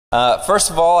First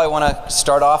of all, I want to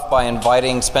start off by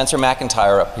inviting Spencer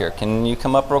McIntyre up here. Can you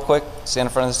come up real quick? Stand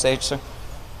in front of the stage, sir.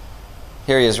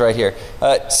 Here he is, right here.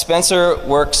 Spencer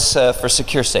works for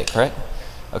SecureSafe, right?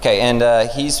 Okay, and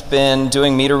he's been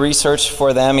doing meter research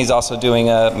for them. He's also doing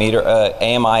meter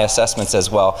AMI assessments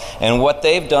as well. And what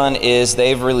they've done is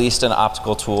they've released an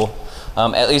optical tool.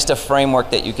 At least a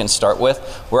framework that you can start with.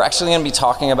 We're actually going to be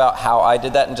talking about how I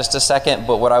did that in just a second,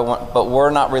 but we're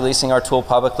not releasing our tool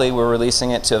publicly. We're releasing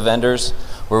it to vendors,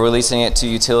 we're releasing it to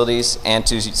utilities, and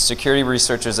to security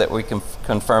researchers that we can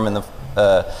confirm in the,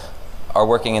 are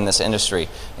working in this industry.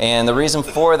 And the reason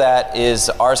for that is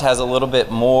ours has a little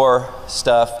bit more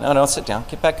stuff. No, don't sit down.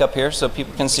 Get back up here so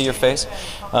people can see your face.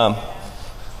 Hang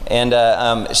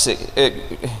on just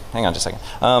a second.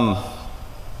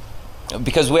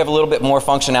 Because we have a little bit more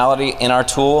functionality in our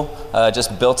tool,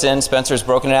 just built in. Spencer's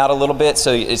broken it out a little bit,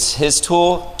 so it's his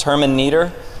tool. Term and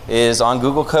Meter is on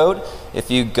Google Code. If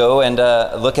you go and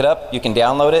look it up, you can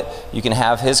download it. You can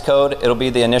have his code. It'll be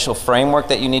the initial framework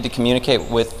that you need to communicate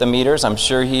with the meters. I'm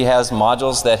sure he has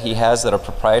modules that he has that are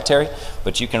proprietary,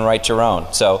 but you can write your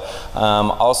own. So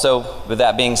also, with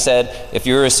that being said, if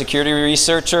you're a security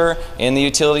researcher in the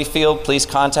utility field, please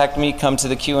contact me. Come to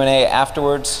the Q&A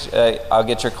afterwards. I'll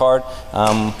get your card.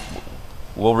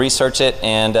 We'll research it,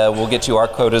 and we'll get you our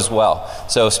code as well.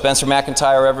 So Spencer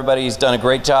McIntyre, everybody, he's done a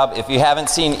great job. If you haven't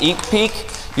seen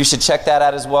EatPeak, you should check that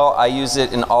out as well. I use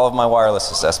it in all of my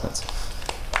wireless assessments.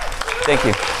 Thank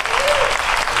you.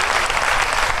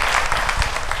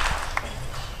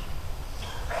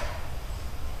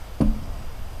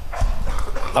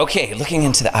 Okay, looking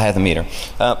into the eye of the meter.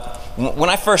 When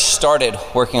I first started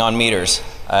working on meters,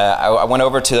 I went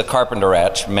over to the Carpenter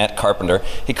Ranch, met Carpenter.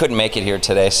 He couldn't make it here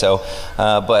today, so,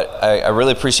 but I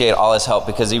really appreciate all his help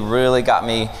because he really got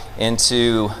me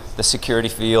into the security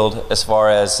field as far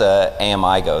as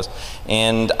AMI goes.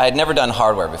 And I'd never done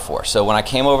hardware before, so when I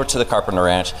came over to the Carpenter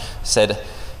Ranch, he said,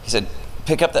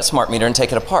 pick up that smart meter and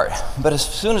take it apart. But as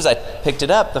soon as I picked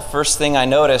it up, the first thing I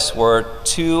noticed were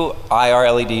two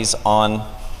IR LEDs on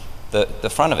the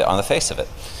front of it, on the face of it.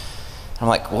 I'm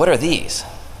like, what are these?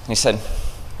 And he said,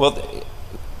 well,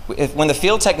 when the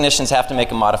field technicians have to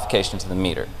make a modification to the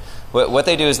meter, what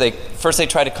they do is first they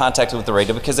try to contact it with the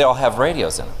radio because they all have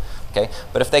radios in them. Okay?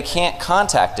 But if they can't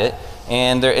contact it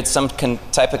and it's some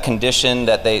type of condition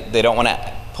that they don't want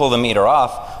to pull the meter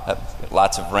off,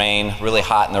 lots of rain, really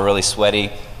hot and they're really sweaty,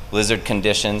 blizzard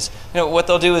conditions, what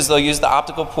they'll do is they'll use the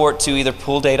optical port to either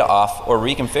pull data off or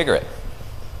reconfigure it.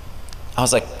 I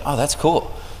was like, oh, that's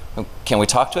cool. Can we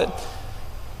talk to it?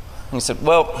 And he said,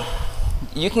 well,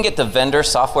 you can get the vendor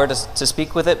software to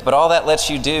speak with it, but all that lets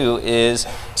you do is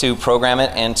to program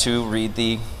it and to read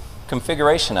the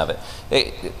configuration of it.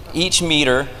 Each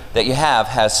meter that you have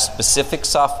has specific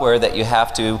software that you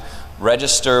have to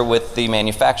register with the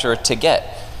manufacturer to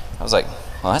get. I was like,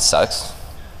 well, that sucks.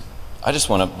 I just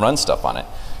want to run stuff on it.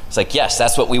 It's like, yes,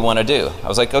 that's what we want to do. I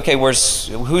was like, okay,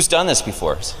 who's done this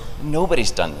before?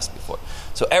 Nobody's done this before.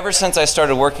 So ever since I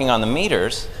started working on the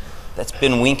meters, that's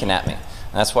been winking at me.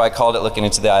 And that's why I called it looking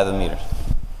into the eye of the meter.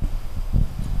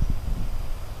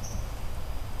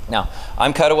 Now,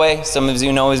 I'm Cutaway. Some of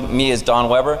you know me as Don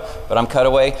Weber, but I'm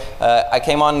Cutaway. I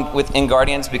came on with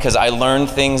InGuardians because I learned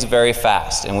things very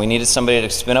fast, and we needed somebody to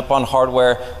spin up on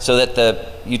hardware so that the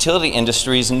utility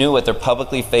industries knew what their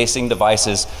publicly facing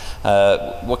devices,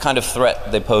 what kind of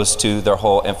threat they pose to their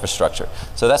whole infrastructure.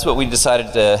 So that's what we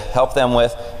decided to help them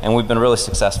with, and we've been really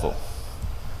successful.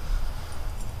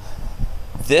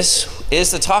 This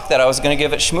is the talk that I was going to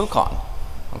give at ShmooCon.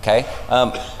 Okay,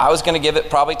 I was going to give it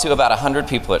probably to about 100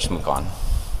 people at ShmooCon.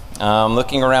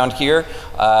 Looking around here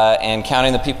and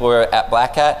counting the people who are at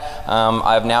Black Hat,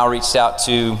 I've now reached out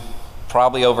to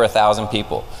probably over 1,000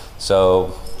 people. So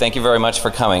thank you very much for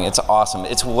coming. It's awesome.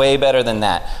 It's way better than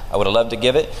that. I would have loved to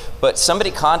give it, but somebody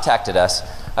contacted us.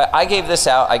 I gave this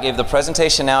out. I gave the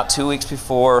presentation out 2 weeks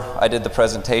before I did the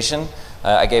presentation.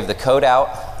 I gave the code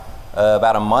out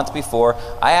about a month before.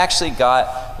 I actually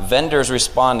got vendors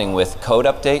responding with code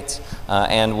updates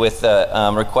and with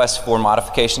requests for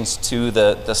modifications to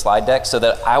the slide deck so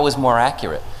that I was more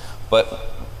accurate. But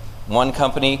one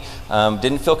company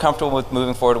didn't feel comfortable with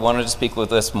moving forward, wanted to speak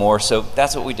with us more, so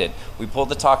that's what we did. We pulled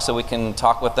the talk so we can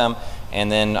talk with them, and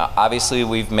then obviously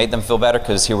we've made them feel better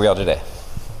because here we are today.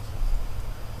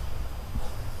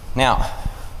 Now,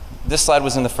 this slide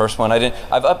was in the first one.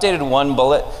 I've updated one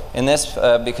bullet in this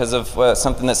because of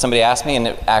something that somebody asked me, and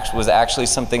it was actually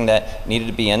something that needed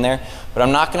to be in there. But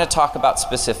I'm not going to talk about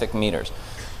specific meters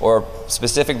or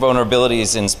specific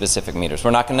vulnerabilities in specific meters.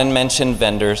 We're not going to mention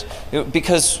vendors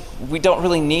because we don't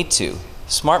really need to.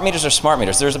 Smart meters are smart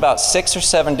meters. There's about 6 or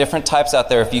 7 different types out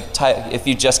there if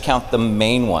you just count the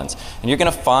main ones. And you're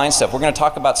going to find stuff. We're going to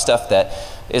talk about stuff that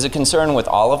is a concern with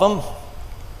all of them,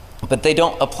 but they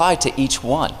don't apply to each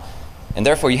one. And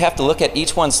therefore, you have to look at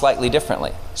each one slightly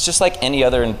differently. It's just like any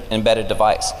other embedded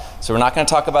device. So we're not going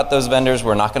to talk about those vendors.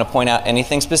 We're not going to point out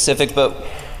anything specific, but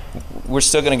we're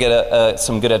still going to get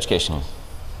some good education.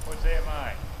 What's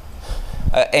AMI?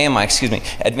 AMI, excuse me,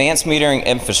 Advanced Metering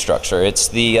Infrastructure. It's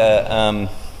the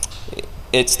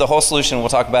whole solution. We'll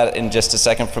talk about it in just a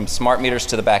second, from smart meters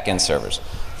to the back-end servers.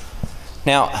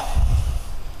 Now,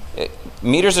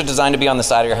 meters are designed to be on the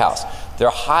side of your house. They're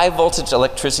high voltage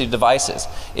electricity devices.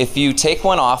 If you take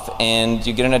one off and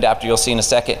you get an adapter, you'll see in a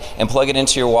second, and plug it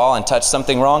into your wall and touch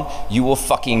something wrong, you will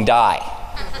fucking die.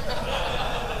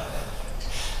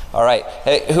 All right,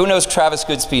 hey, who knows Travis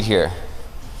Goodspeed here?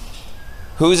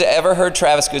 Who's ever heard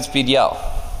Travis Goodspeed yell?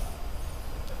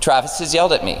 Travis has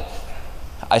yelled at me.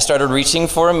 I started reaching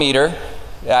for a meter,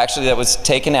 actually that was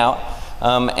taken out,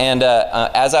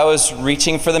 as I was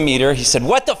reaching for the meter, he said,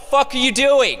 "What the fuck are you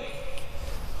doing?"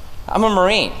 I'm a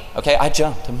Marine, okay? I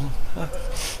jumped.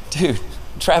 Dude,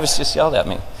 Travis just yelled at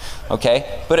me,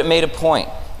 okay? But it made a point.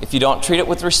 If you don't treat it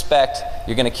with respect,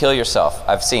 you're gonna kill yourself.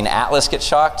 I've seen Atlas get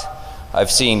shocked.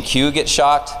 I've seen Q get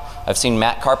shocked. I've seen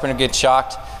Matt Carpenter get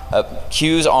shocked.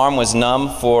 Q's arm was numb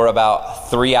for about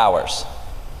 3 hours,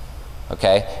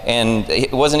 okay? And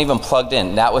it wasn't even plugged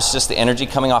in. That was just the energy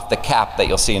coming off the cap that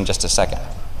you'll see in just a second.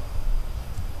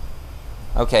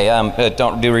 Okay,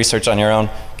 don't do research on your own.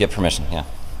 Get permission, yeah.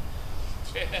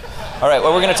 All right,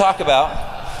 what we're going to talk about,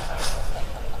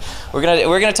 we're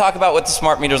going to talk about what the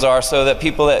smart meters are, so that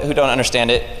people who don't understand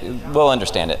it will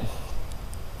understand it.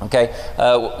 Okay,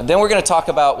 then we're going to talk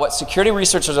about what security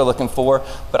researchers are looking for,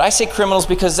 but I say criminals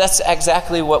because that's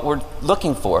exactly what we're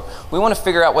looking for. We want to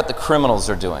figure out what the criminals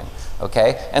are doing,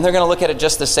 okay? And they're going to look at it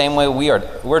just the same way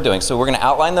we're doing. So we're going to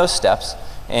outline those steps,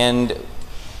 and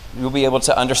you'll be able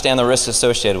to understand the risks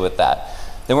associated with that.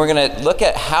 Then we're going to look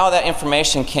at how that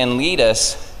information can lead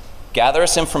us, gather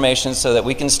us information so that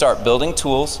we can start building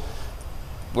tools.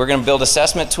 We're going to build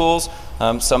assessment tools.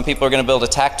 Some people are going to build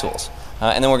attack tools.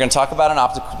 And then we're going to talk about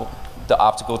the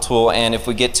optical tool, and if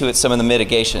we get to it, some of the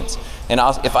mitigations. And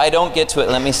if I don't get to it,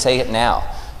 let me say it now.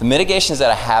 The mitigations that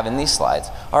I have in these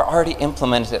slides are already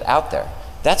implemented out there.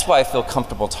 That's why I feel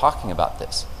comfortable talking about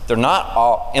this. They're not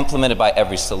all implemented by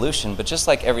every solution, but just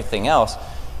like everything else,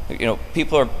 you know,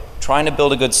 people are trying to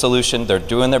build a good solution, they're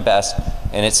doing their best,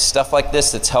 and it's stuff like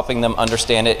this that's helping them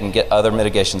understand it and get other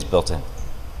mitigations built in.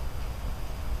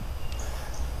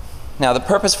 Now, the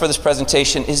purpose for this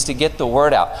presentation is to get the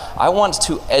word out. I want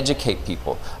to educate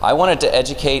people. I wanted to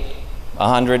educate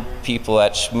 100 people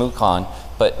at ShmooCon,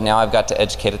 but now I've got to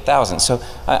educate 1,000. So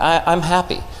I'm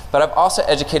happy. But I've also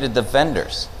educated the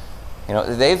vendors. You know,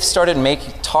 they've started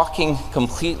talking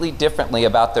completely differently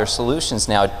about their solutions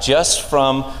now, just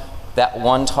from that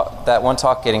one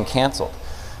talk getting canceled.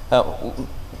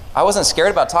 I wasn't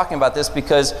scared about talking about this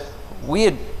because we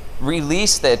had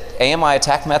released that AMI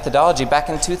attack methodology back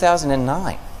in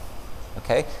 2009.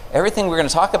 Okay, everything we're going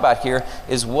to talk about here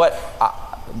is what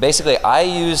basically I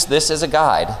use this as a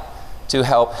guide to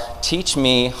help teach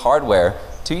me hardware,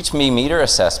 teach me meter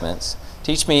assessments,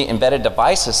 teach me embedded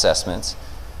device assessments.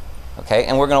 Okay,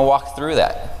 and we're going to walk through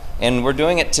that, and we're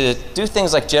doing it to do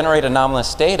things like generate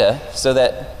anomalous data so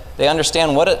that they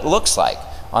understand what it looks like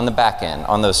on the back end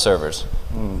on those servers.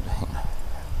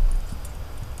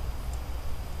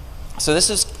 So this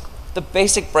is the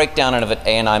basic breakdown of an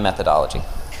ANI methodology.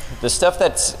 The stuff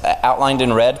that's outlined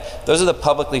in red, those are the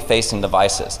publicly facing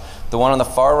devices. The one on the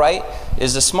far right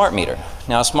is a smart meter.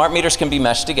 Now, smart meters can be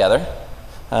meshed together.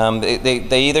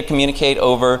 They either communicate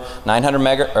over 900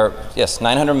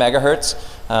 megahertz,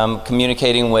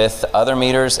 communicating with other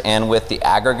meters and with the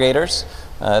aggregators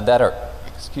that are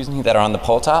on the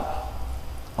pole top,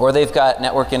 or they've got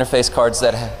network interface cards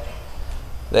that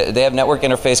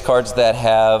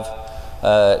have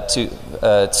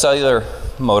cellular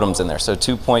modems in there, so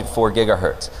 2.4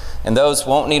 gigahertz. And those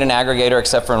won't need an aggregator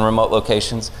except for in remote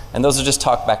locations, and those will just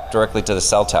talk back directly to the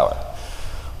cell tower.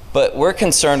 But we're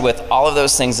concerned with all of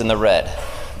those things in the red.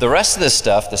 The rest of this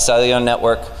stuff, the cellular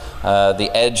network, the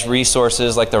edge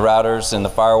resources like the routers and the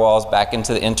firewalls back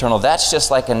into the internal, that's just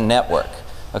like a network.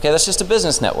 Okay, that's just a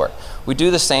business network. We do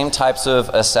the same types of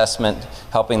assessment,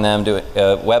 helping them do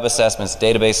web assessments,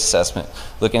 database assessment,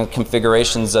 looking at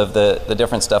configurations of the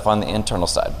different stuff on the internal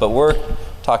side. But we're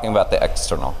talking about the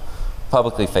external,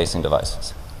 publicly facing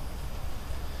devices.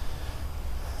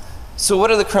 So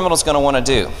what are the criminals going to want to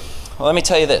do? Well, let me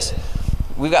tell you this.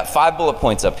 We've got 5 bullet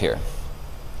points up here.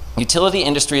 Utility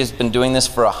industry has been doing this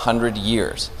for 100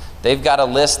 years. They've got a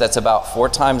list that's about 4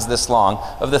 times this long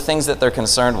of the things that they're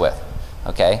concerned with,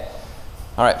 okay?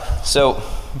 All right, so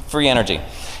free energy.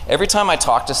 Every time I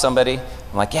talk to somebody,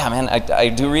 I'm like, yeah, man, I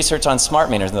do research on smart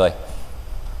meters. And they're like,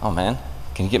 oh, man,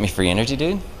 can you get me free energy,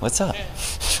 dude? What's up?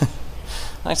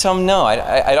 I tell them, no,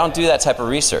 I don't do that type of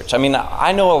research. I mean,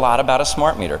 I know a lot about a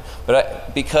smart meter,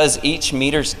 but because each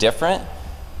meter's different,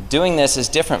 doing this is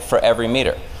different for every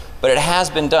meter. But it has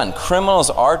been done. Criminals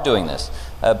are doing this.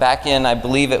 Back in, I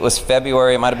believe it was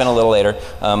February, it might have been a little later,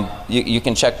 you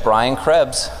can check Brian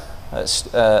Krebs'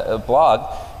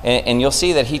 blog, and you'll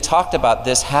see that he talked about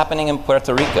this happening in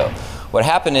Puerto Rico. What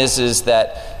happened is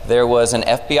that there was an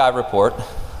FBI report,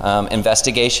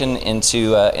 investigation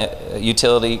into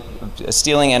utility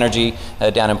stealing energy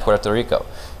down in Puerto Rico.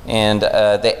 And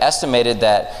they estimated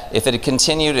that if it had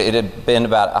continued, it had been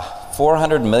about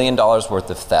 $400 million worth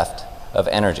of theft of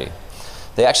energy.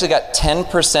 They actually got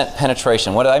 10%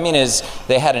 penetration. What I mean is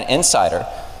they had an insider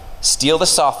steal the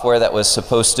software that was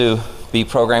supposed to be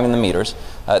programming the meters.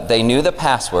 They knew the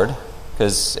password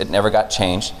because it never got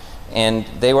changed. And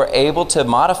they were able to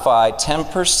modify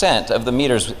 10% of the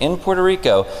meters in Puerto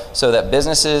Rico so that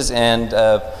businesses and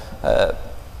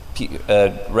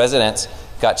residents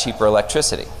got cheaper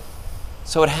electricity.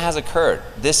 So it has occurred.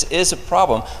 This is a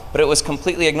problem, but it was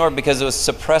completely ignored because it was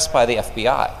suppressed by the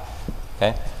FBI.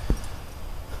 Okay?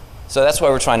 So that's why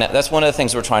we're trying to, that's one of the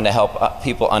things we're trying to help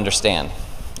people understand.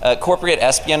 Corporate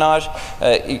espionage,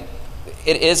 it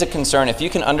is a concern. If you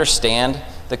can understand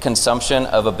the consumption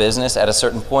of a business at a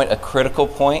certain point, a critical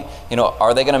point, you know,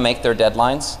 are they going to make their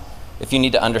deadlines? If you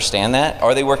need to understand that,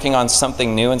 are they working on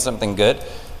something new and something good?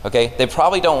 Okay, they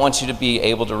probably don't want you to be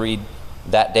able to read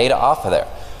that data off of there.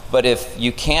 But if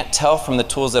you can't tell from the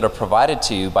tools that are provided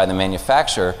to you by the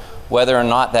manufacturer whether or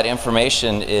not that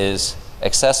information is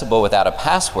accessible without a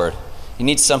password, you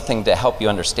need something to help you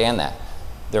understand that.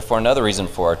 Therefore, another reason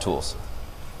for our tools.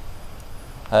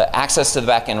 Access to the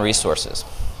back-end resources.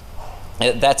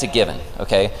 That's a given,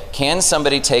 okay? Can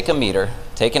somebody take a meter,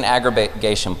 take an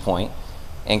aggregation point,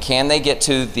 and can they get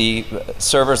to the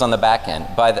servers on the back end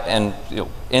and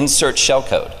insert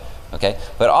shellcode, okay?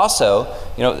 But also,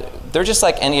 you know, they're just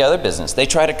like any other business. They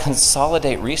try to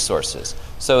consolidate resources.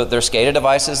 So their SCADA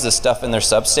devices, the stuff in their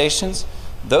substations,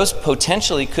 those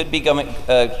potentially could be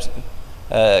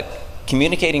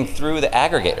communicating through the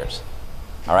aggregators,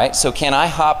 all right? So can I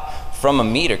hop from a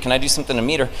meter, can I do something to a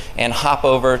meter and hop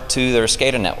over to their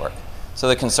SCADA network? So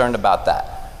they're concerned about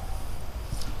that.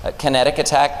 Kinetic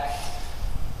attack,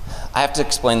 I have to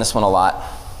explain this one a lot,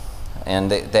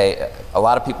 and a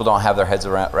lot of people don't have their heads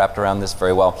wrapped around this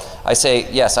very well. I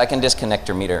say, yes, I can disconnect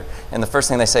your meter, and the first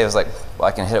thing they say is like, well,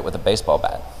 I can hit it with a baseball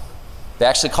bat. They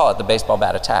actually call it the baseball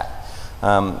bat attack.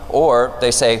 Or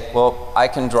they say, well, I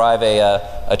can drive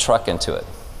a truck into it,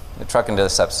 a truck into the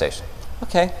substation.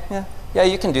 Okay, yeah,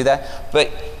 you can do that. But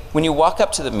when you walk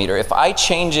up to the meter, if I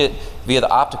change it via the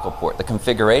optical port, the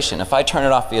configuration, if I turn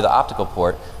it off via the optical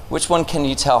port, which one can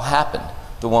you tell happened?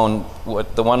 The one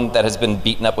that has been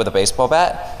beaten up with a baseball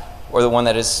bat, or the one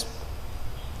that has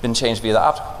been changed via the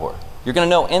optical port? You're going to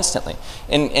know instantly.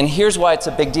 And here's why it's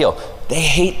a big deal. They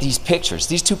hate these pictures.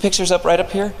 These two pictures right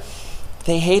up here,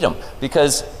 they hate them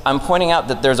because I'm pointing out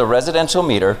that there's a residential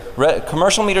meter.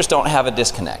 Commercial meters don't have a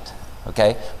disconnect,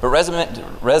 okay? But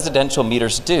residential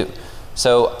meters do.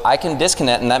 So I can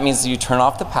disconnect, and that means you turn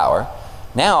off the power.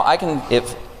 Now I can,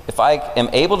 if I am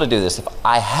able to do this, if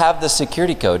I have the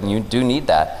security code, and you do need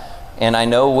that, and I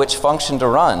know which function to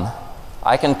run,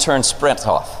 I can turn Sprint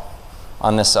off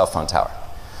on this cell phone tower.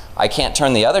 I can't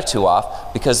turn the other two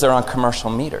off because they're on commercial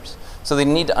meters. So they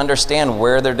need to understand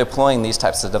where they're deploying these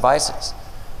types of devices.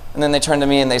 And then they turn to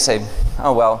me and they say,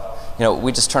 oh, well, you know,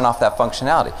 we just turn off that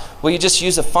functionality. Well, you just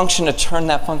use a function to turn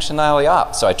that functionality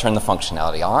off. So I turn the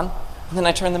functionality on, and then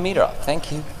I turn the meter off.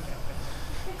 Thank you.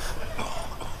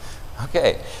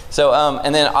 Okay, so,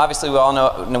 and then obviously we all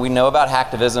know, we know about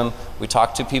hacktivism. We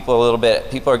talked to people a little bit.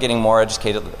 People are getting more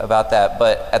educated about that,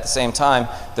 but at the same time,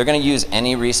 they're going to use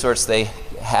any resource they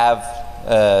have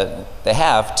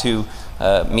to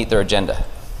meet their agenda.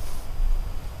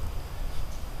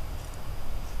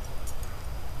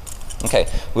 Okay,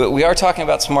 we are talking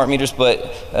about smart meters, but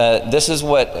this is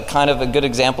what kind of a good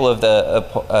example of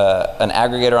an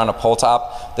aggregator on a pole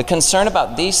top. The concern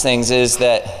about these things is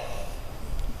that,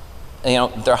 you know,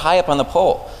 they're high up on the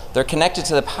pole. They're connected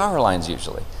to the power lines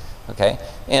usually, okay?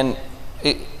 And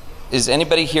is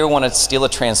anybody here want to steal a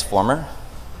transformer?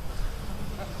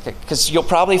 Because you'll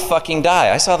probably fucking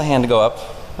die. I saw the hand go up.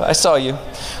 I saw you.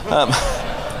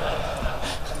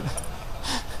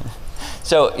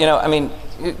 So, you know, I mean,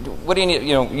 what do you need?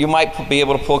 You know, you might be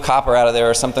able to pull copper out of there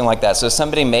or something like that. So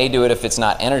somebody may do it if it's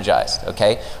not energized,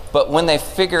 okay? But when they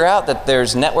figure out that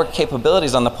there's network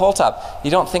capabilities on the pole top,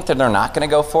 you don't think that they're not going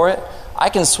to go for it? I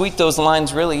can sweep those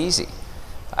lines really easy.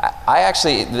 I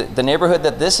actually, the neighborhood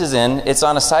that this is in, it's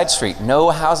on a side street. No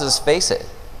houses face it.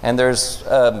 And there's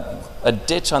a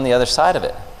ditch on the other side of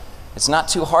it. It's not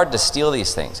too hard to steal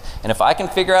these things. And if I can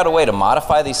figure out a way to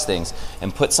modify these things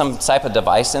and put some type of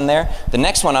device in there, the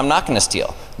next one I'm not going to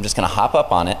steal. I'm just going to hop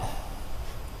up on it,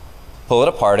 pull it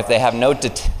apart. If they have no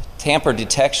tamper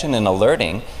detection and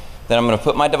alerting, then I'm going to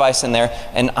put my device in there,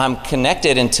 and I'm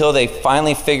connected until they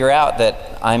finally figure out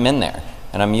that I'm in there.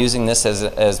 And I'm using this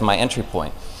as my entry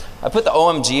point. I put the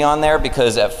OMG on there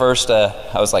because at first I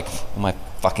was like, oh my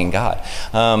fucking God.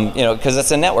 You know, because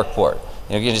it's a network port.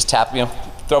 You know, you can just tap, you know,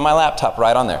 throw my laptop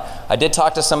right on there. I did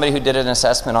talk to somebody who did an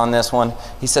assessment on this one.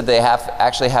 He said they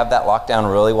actually have that locked down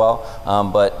really well,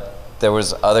 but there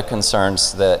was other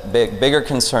concerns, that bigger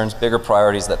concerns, bigger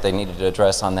priorities that they needed to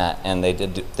address on that, and they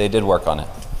did work on it.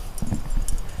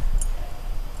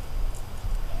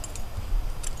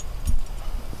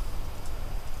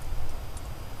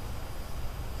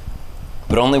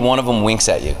 But only one of them winks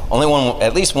at you. Only one,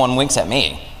 at least one winks at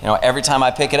me. You know, every time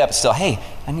I pick it up, it's still, hey,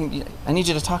 I need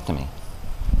you to talk to me.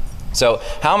 So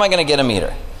how am I going to get a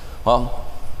meter? Well,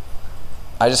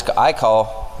 I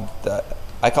call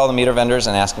the meter vendors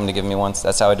and ask them to give me one.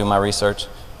 That's how I do my research.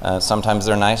 Sometimes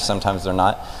they're nice, sometimes they're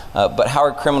not. But how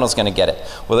are criminals going to get it?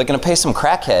 Well, they're going to pay some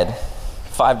crackhead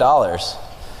 $5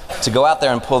 to go out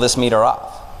there and pull this meter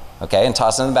off, okay, and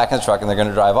toss it in the back of the truck, and they're going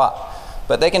to drive off.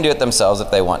 But they can do it themselves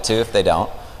if they want to. If they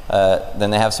don't,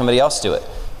 then they have somebody else do it.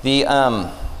 You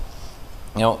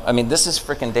know, I mean, this is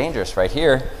freaking dangerous right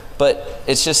here. But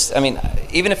it's just, I mean,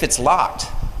 even if it's locked,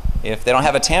 if they don't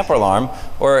have a tamper alarm,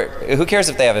 or who cares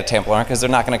if they have a tamper alarm, because they're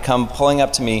not going to come pulling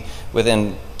up to me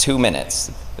within 2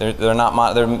 minutes. They're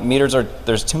not, their meters are,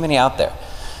 there's too many out there.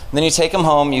 And then you take them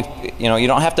home. You know, you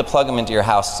don't have to plug them into your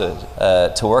house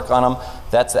to work on them.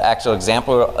 That's the actual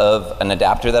example of an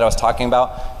adapter that I was talking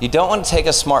about. You don't want to take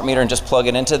a smart meter and just plug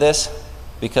it into this,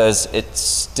 because it's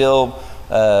still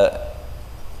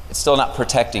not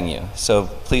protecting you. So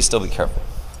please still be careful.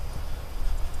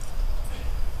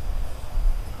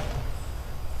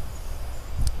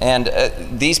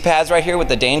 And these pads right here with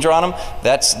the danger on them,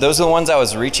 those are the ones I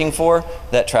was reaching for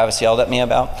that Travis yelled at me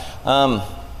about.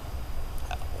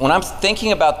 When I'm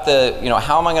thinking about you know,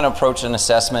 how am I going to approach an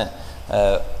assessment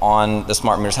on the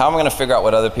smart meters, how am I going to figure out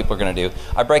what other people are going to do?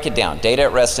 I break it down: data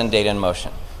at rest and data in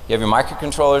motion. You have your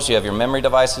microcontrollers, you have your memory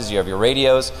devices, you have your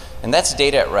radios, and that's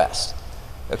data at rest.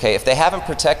 Okay, if they haven't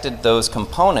protected those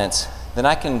components, then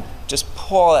I can just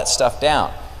pull all that stuff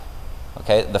down.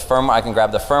 Okay, the firmware, I can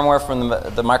grab the firmware from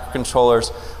the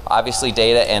microcontrollers, obviously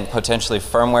data and potentially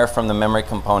firmware from the memory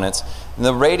components. And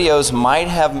the radios might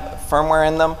have firmware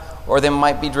in them, or they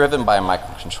might be driven by a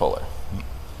microcontroller.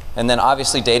 And then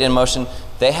obviously data in motion,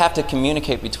 they have to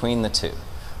communicate between the two.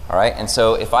 All right, and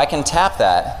so if I can tap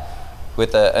that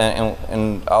with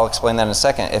and I'll explain that in a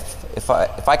second. If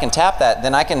I can tap that,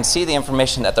 then I can see the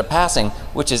information that they're passing,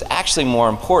 which is actually more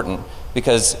important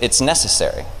because it's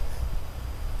necessary.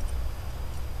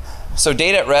 So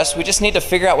data at rest, we just need to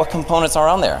figure out what components are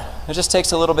on there. It just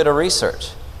takes a little bit of research.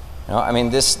 You know, I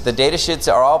mean, the data sheets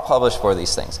are all published for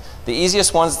these things. The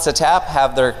easiest ones to tap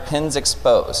have their pins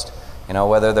exposed. You know,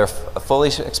 whether they're fully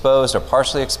exposed or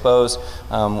partially exposed.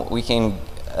 There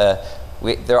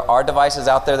are devices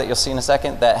out there that you'll see in a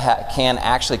second that can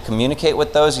actually communicate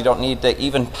with those. You don't need to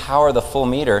even power the full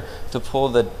meter to pull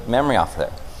the memory off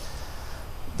there.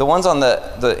 The ones on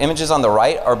the images on the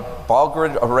right are ball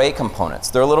grid array components.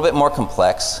 They're a little bit more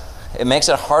complex. It makes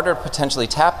it harder to potentially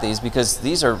tap these because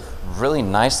these are really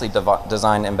nicely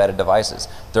designed embedded devices.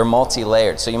 They're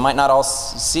multi-layered, so you might not all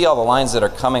see all the lines that are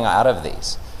coming out of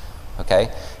these.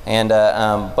 Okay, and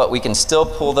but we can still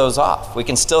pull those off. We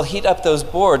can still heat up those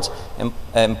boards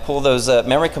and pull those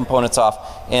memory components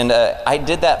off. And I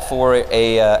did that for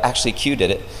actually Q did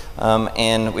it,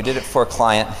 and we did it for a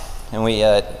client. And we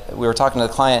were talking to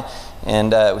the client,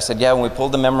 and we said, yeah, when we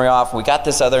pulled the memory off, we got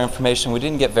this other information. We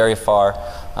didn't get very far.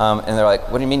 And they're like,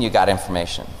 what do you mean you got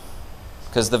information?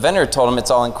 Because the vendor told them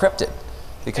it's all encrypted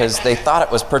because they thought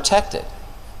it was protected.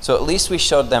 So at least we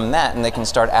showed them that, and they can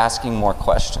start asking more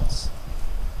questions.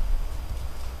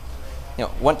 You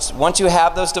know, once you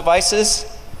have those devices,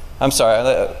 I'm sorry,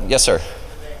 yes, sir.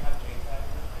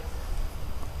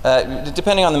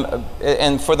 Depending on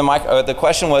and for the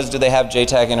question was, do they have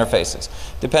JTAG interfaces?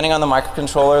 Depending on the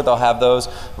microcontroller, they'll have those.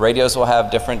 Radios will have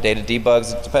different data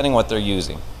debugs, depending on what they're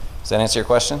using. Does that answer your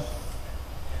question?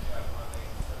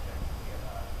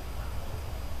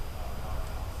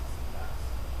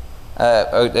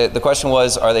 The question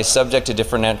was, are they subject to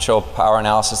differential power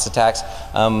analysis attacks?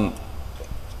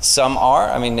 Some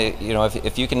are. I mean, you know,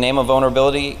 if you can name a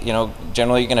vulnerability, you know,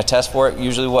 generally you're going to test for it.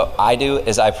 Usually what I do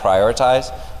is I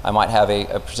prioritize. I might have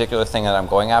a particular thing that I'm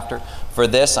going after. For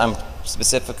this, I'm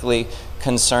specifically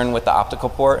concerned with the optical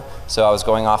port, so I was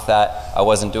going off that. I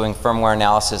wasn't doing firmware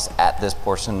analysis at this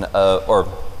portion, or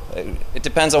it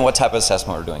depends on what type of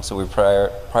assessment we're doing, so we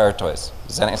prioritize.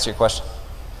 Does that answer your question?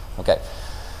 Okay.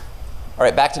 All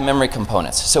right, back to memory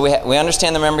components. So we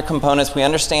understand the memory components. We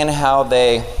understand how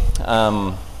they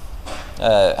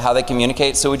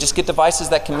communicate. So we just get devices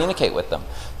that communicate with them.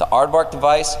 The aardvark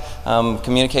device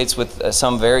communicates with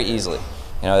some very easily.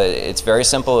 You know, it's very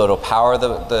simple. It'll power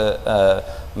the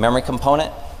memory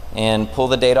component and pull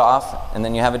the data off, and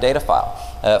then you have a data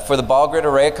file. For the ball grid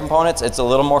array components, it's a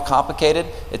little more complicated.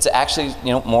 It's actually,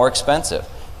 you know, more expensive,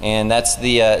 and that's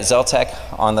the Zeltec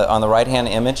on the right-hand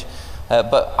image.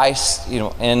 But you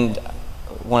know, and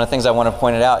one of the things I want to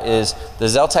point out is the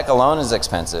Zeltec alone is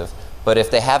expensive, but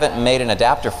if they haven't made an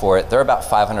adapter for it, they're about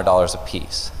 $500 a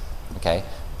piece. Okay,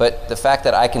 but the fact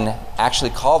that I can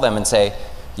actually call them and say,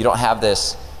 you don't have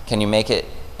this, can you make it?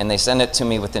 And they send it to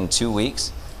me within 2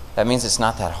 weeks, that means it's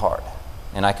not that hard.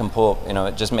 And I can pull, you know,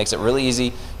 it just makes it really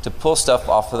easy to pull stuff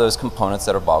off of those components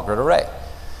that are ball grid array.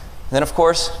 And then of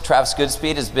course, Travis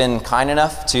Goodspeed has been kind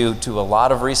enough to do a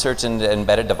lot of research into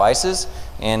embedded devices.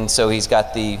 And so he's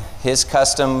got his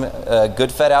custom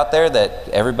GoodFET out there that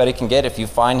everybody can get if you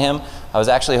find him. I was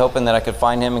actually hoping that I could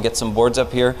find him and get some boards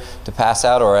up here to pass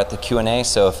out or at the Q&A.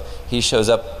 So if he shows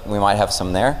up, we might have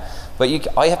some there. But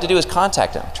all you have to do is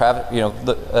contact him. Travis, you know,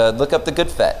 look up the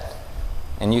GoodFET,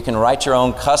 and you can write your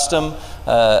own custom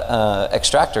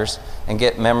extractors and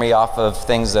get memory off of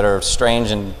things that are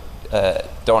strange and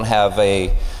don't have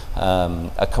a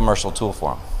commercial tool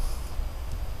for them.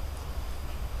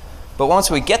 But once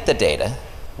we get the data,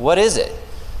 what is it?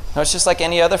 No, it's just like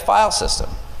any other file system.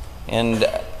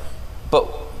 But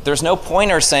there's no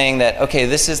pointer saying that, okay,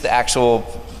 this is the actual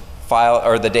file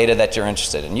or the data that you're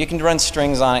interested in. You can run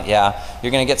strings on it, yeah.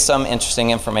 You're going to get some interesting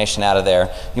information out of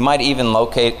there. You might even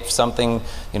locate something,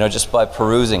 you know, just by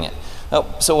perusing it.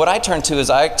 So what I turn to is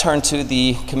I turn to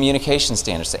the communication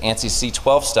standards, the ANSI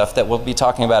C12 stuff that we'll be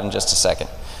talking about in just a second.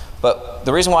 But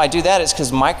the reason why I do that is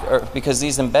because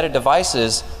these embedded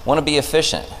devices want to be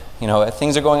efficient. You know,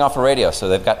 things are going off a radio, so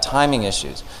they've got timing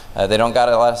issues. They don't have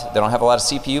a lot of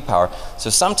CPU power, so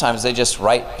sometimes they just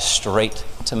write straight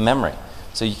to memory.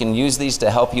 So you can use these to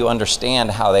help you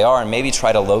understand how they are and maybe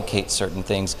try to locate certain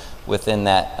things within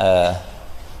that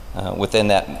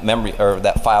memory or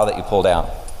that file that you pulled out.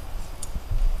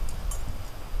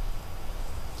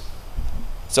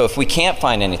 So if we can't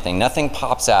find anything, nothing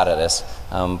pops out at us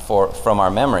from our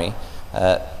memory.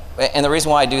 And the reason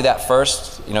why I do that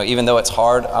first, you know, even though it's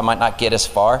hard, I might not get as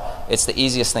far, it's the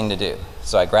easiest thing to do.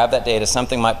 So I grab that data,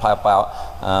 something might pop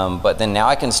out, but then now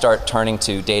I can start turning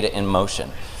to data in motion.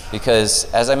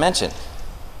 Because as I mentioned,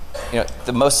 you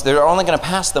know, they're only going to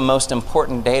pass the most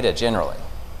important data generally.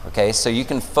 Okay, so you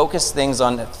can focus things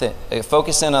on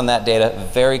focus in on that data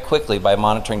very quickly by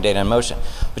monitoring data in motion.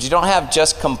 But you don't have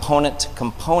just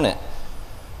component-to-component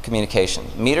communication.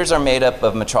 Meters are made up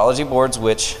of metrology boards,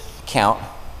 which count,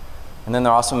 and then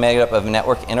they're also made up of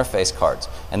network interface cards,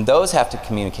 and those have to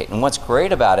communicate. And what's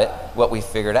great about it, what we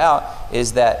figured out,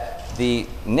 is that the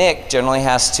NIC generally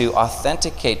has to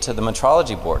authenticate to the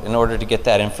metrology board in order to get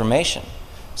that information.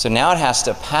 So now it has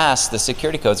to pass the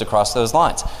security codes across those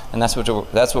lines, and that's what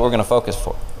we're going to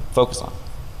focus on.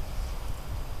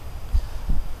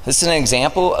 This is an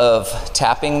example of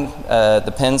tapping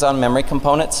the pins on memory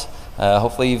components.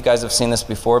 Hopefully you guys have seen this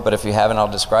before, but if you haven't,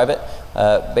 I'll describe it.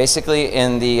 Basically,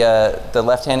 in the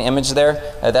left-hand image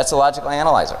there, that's a logical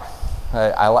analyzer.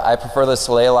 I prefer the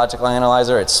Soleil logical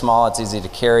analyzer. It's small, it's easy to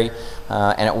carry,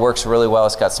 and it works really well.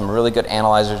 It's got some really good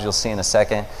analyzers you'll see in a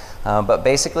second. But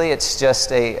basically, it's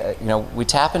just we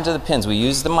tap into the pins. We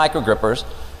use the micro grippers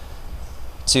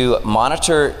to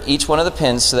monitor each one of the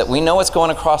pins so that we know what's going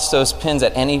across those pins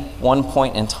at any one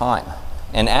point in time.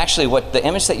 And actually, the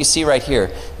image that you see right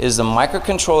here is the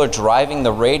microcontroller driving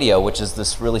the radio, which is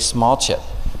this really small chip,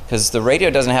 because the radio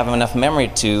doesn't have enough memory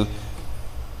to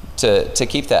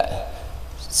keep that.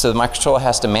 So the microcontroller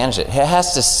has to manage it. It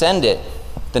has to send it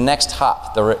the next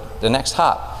hop. The next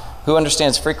hop. Who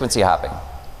understands frequency hopping?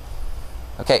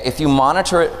 Okay, if you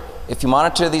monitor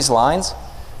these lines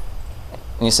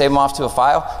and you save them off to a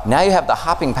file, now you have the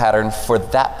hopping pattern for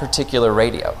that particular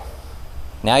radio.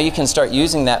 Now you can start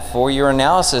using that for your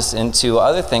analysis into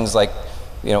other things like,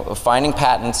 you know, finding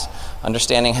patents,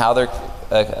 understanding how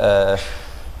they're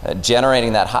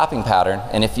generating that hopping pattern.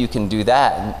 And if you can do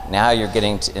that, now you're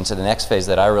getting into the next phase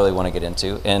that I really want to get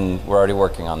into, and we're already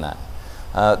working on that.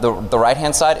 The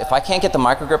right-hand side, if I can't get the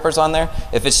microgrippers on there,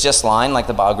 if it's just line like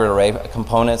the BioGrid array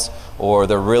components, or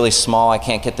they're really small, I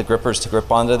can't get the grippers to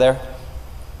grip onto there,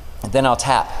 then I'll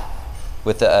tap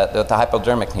with the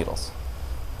hypodermic needles.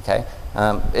 Okay,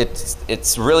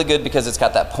 it's really good because it's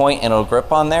got that point and it'll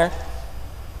grip on there.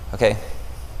 Okay,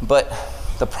 but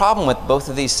the problem with both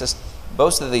of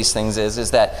these things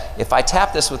is that if I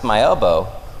tap this with my elbow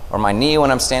or my knee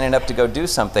when I'm standing up to go do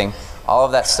something, all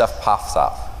of that stuff pops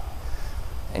off.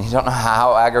 And you don't know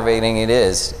how aggravating it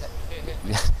is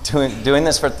doing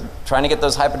this for trying to get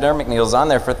those hypodermic needles on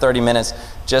there for 30 minutes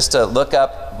just to look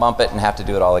up, bump it, and have to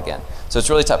do it all again. So it's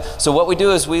really tough. So what we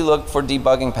do is we look for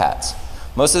debugging pads.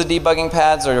 Most of the debugging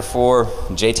pads are for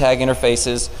JTAG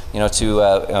interfaces, to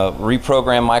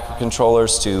reprogram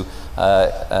microcontrollers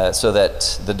so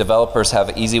that the developers have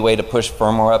an easy way to push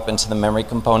firmware up into the memory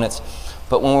components.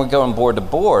 But when we're going board to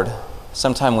board,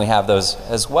 sometimes we have those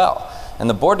as well. And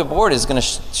the board to board is going to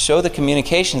show the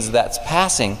communications that's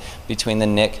passing between the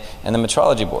NIC and the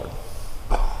metrology board.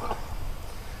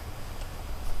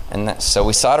 And so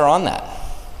we solder on that.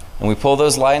 And we pull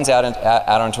those lines out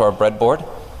onto our breadboard.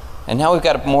 And now we've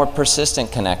got a more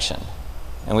persistent connection.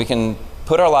 And we can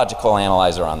put our logical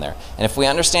analyzer on there. And if we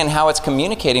understand how it's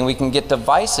communicating, we can get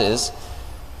devices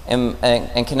and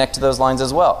connect to those lines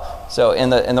as well. So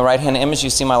in the right-hand image, you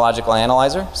see my logical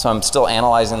analyzer. So I'm still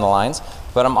analyzing the lines.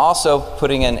 But I'm also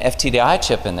putting an FTDI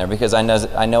chip in there because I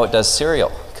know it does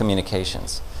serial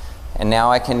communications. And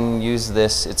now I can use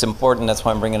this, it's important, that's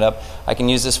why I'm bringing it up, I can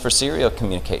use this for serial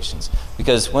communications.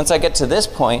 Because once I get to this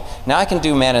point, now I can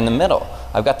do man in the middle.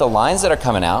 I've got the lines that are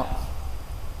coming out.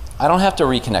 I don't have to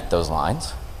reconnect those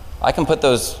lines. I can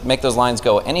make those lines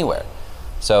go anywhere.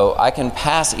 So I can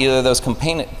pass either of those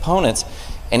components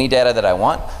any data that I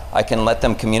want. I can let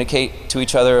them communicate to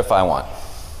each other if I want.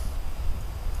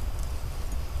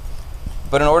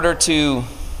 But in order to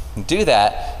do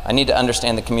that, I need to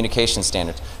understand the communication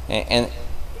standards. And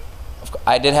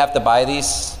I did have to buy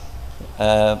these.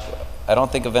 I don't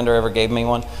think a vendor ever gave me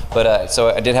one, but so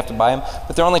I did have to buy them.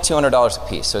 But they're only $200 a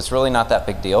piece, so it's really not that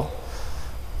big deal.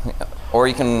 Or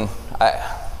you can,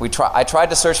 I tried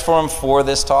to search for them for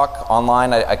this talk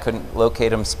online. I couldn't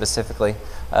locate them specifically.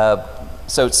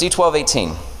 So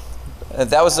C1218,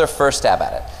 that was their first stab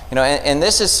at it. And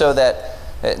this is so that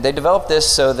they developed this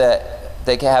so that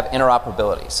they can have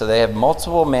interoperability. So they have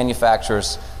multiple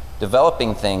manufacturers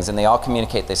developing things and they all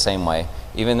communicate the same way.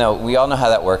 Even though we all know how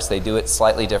that works, they do it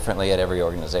slightly differently at every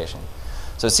organization.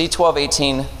 So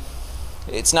C1218,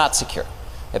 it's not secure.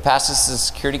 It passes the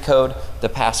security code, the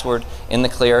password in the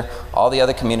clear. All the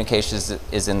other communications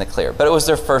is in the clear. But it was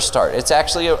their first start. It's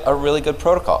actually a really good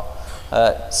protocol.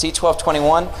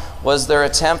 C1221 was their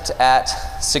attempt at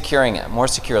securing it more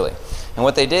securely. And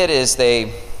what they did is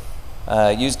they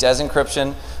used DES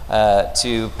encryption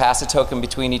to pass a token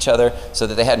between each other so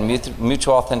that they had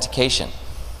mutual authentication.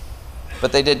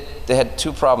 But they had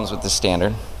two problems with this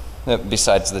standard,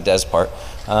 besides the DES part,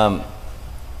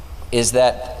 is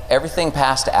that everything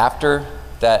passed after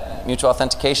that mutual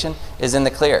authentication is in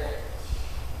the clear.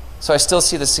 So I still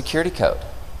see the security code.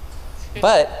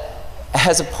 But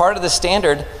as a part of the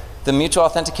standard, the mutual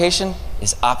authentication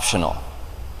is optional.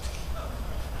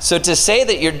 So to say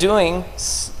that you're doing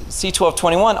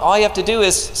C1221, all you have to do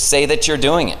is say that you're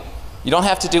doing it. You don't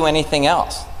have to do anything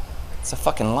else. It's a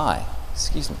fucking lie.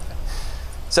 Excuse me.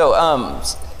 So,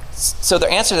 so their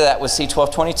answer to that was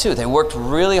C1222. They worked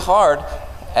really hard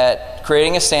at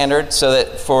creating a standard so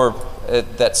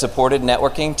that that supported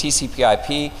networking,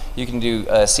 TCP/IP. You can do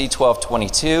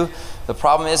C1222. The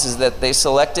problem is that they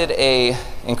selected a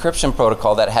encryption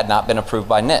protocol that had not been approved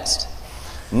by NIST.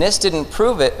 NIST didn't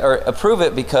approve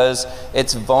it because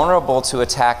it's vulnerable to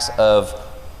attacks of,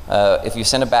 if you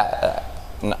send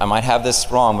I might have this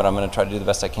wrong, but I'm going to try to do the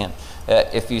best I can.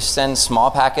 If you send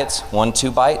small packets,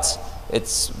 1-2 bytes,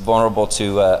 it's vulnerable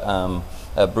to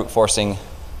brute forcing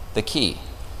the key.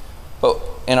 But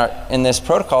in this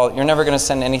protocol, you're never going to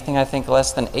send anything, I think,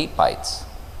 less than 8 bytes.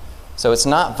 So it's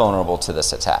not vulnerable to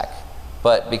this attack.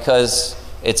 But because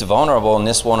it's vulnerable and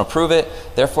NIST won't approve it,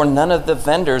 therefore none of the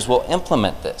vendors will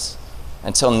implement this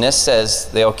until NIST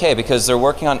says they okay, because they're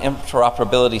working on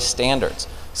interoperability standards.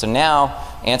 So now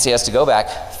ANSI has to go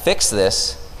back, fix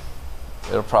this.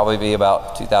 It'll probably be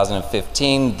about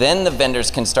 2015. Then the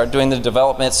vendors can start doing the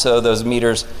development so those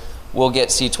meters will get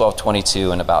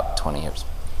C1222 in about 20 years.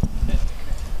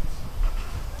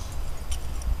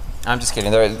 I'm just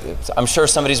kidding. I'm sure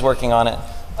somebody's working on it,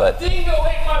 but Dingo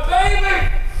ate my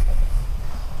baby!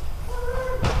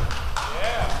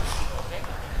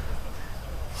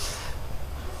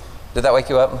 Did that wake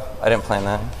you up? I didn't plan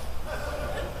that.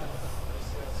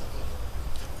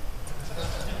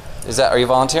 Are you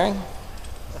volunteering?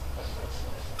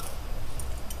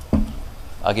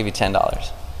 I'll give you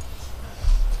 $10.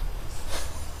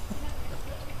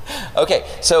 Okay,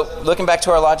 so looking back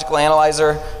to our logical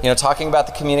analyzer, talking about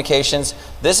the communications,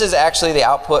 this is actually the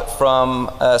output from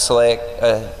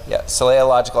Celea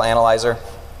logical analyzer,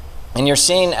 and you're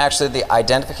seeing actually the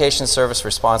identification service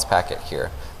response packet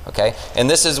here. Okay, and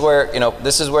this is where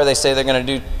they say they're going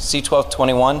to do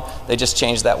C1221. They just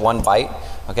changed that 1 byte.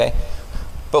 Okay,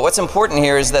 but what's important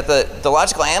here is that the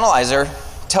logical analyzer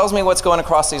tells me what's going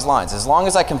across these lines. As long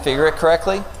as I configure it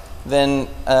correctly, then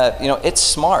it's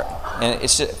smart. And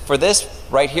it's just, for this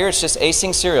right here, it's just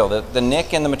async serial. The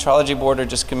NIC and the metrology board are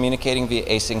just communicating via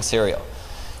async serial.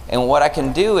 And what I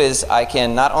can do is I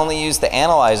can not only use the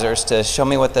analyzers to show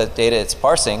me what the data it's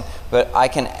parsing, but I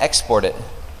can export it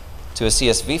to a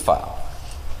CSV file.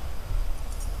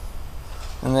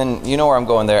 And then you know where I'm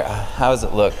going there. How does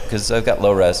it look? Because I've got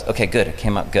low res. Okay, good. It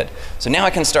came up good. So now I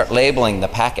can start labeling the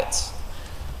packets.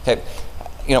 Okay,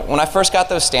 when I first got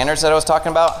those standards that I was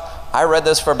talking about, I read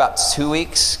those for about 2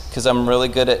 weeks because I'm really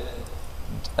good at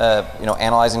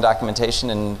analyzing documentation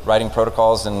and writing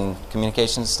protocols and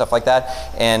communications, stuff like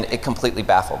that, and it completely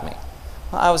baffled me.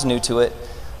 Well, I was new to it,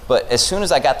 but as soon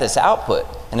as I got this output,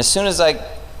 and as soon as I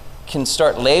can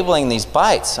start labeling these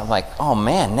bytes, I'm like, oh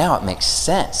man, now it makes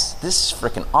sense. This is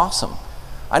freaking awesome.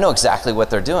 I know exactly what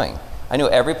they're doing. I knew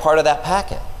every part of that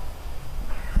packet.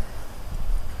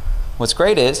 What's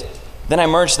great is, then I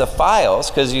merge the files,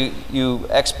 because you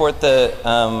export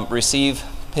the receive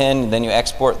pin, then you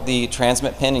export the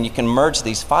transmit pin, and you can merge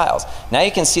these files. Now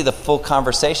you can see the full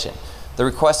conversation, the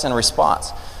request and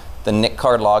response, the NIC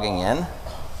card logging in,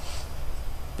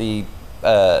 the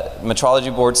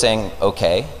metrology board saying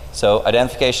okay, so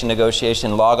identification,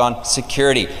 negotiation, log on,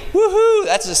 security. Woohoo!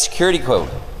 That's a security code.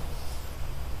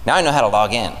 Now I know how to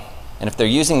log in. And if they're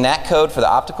using that code for the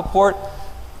optical port,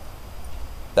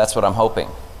 that's what I'm hoping.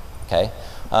 Okay?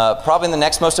 Probably the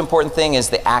next most important thing is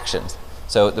the actions.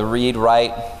 So the read,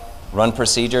 write, run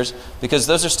procedures, because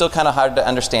those are still kind of hard to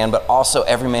understand, but also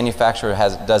every manufacturer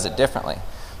does it differently.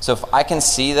 So if I can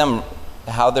see them,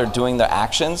 how they're doing their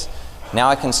actions, now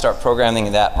I can start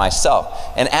programming that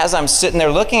myself. And as I'm sitting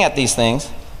there looking at these things,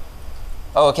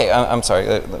 oh, okay, I'm sorry,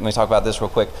 let me talk about this real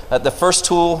quick. The first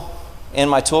tool in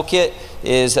my toolkit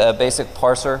is a basic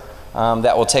parser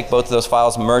that will take both of those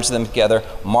files, merge them together,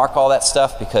 mark all that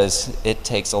stuff, because it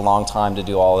takes a long time to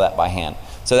do all of that by hand.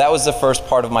 So that was the first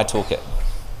part of my toolkit,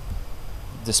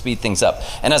 to speed things up.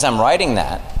 And as I'm writing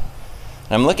that,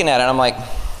 and I'm looking at it, I'm like,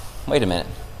 wait a minute.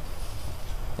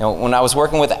 When I was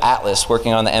working with Atlas,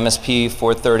 working on the MSP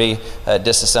 430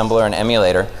 disassembler and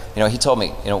emulator, he told me,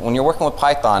 when you're working with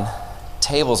Python,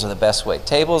 tables are the best way.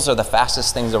 Tables are the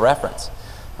fastest things to reference.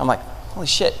 I'm like, holy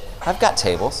shit, I've got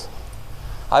tables.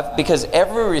 Because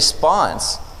every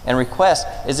response and request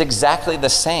is exactly the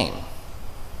same.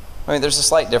 I mean, there's a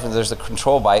slight difference. There's a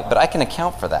control byte, but I can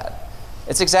account for that.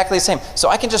 It's exactly the same. So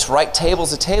I can just write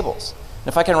tables of tables. And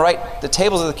if I can write the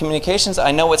tables of the communications, I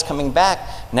know what's coming back.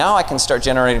 Now I can start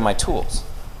generating my tools.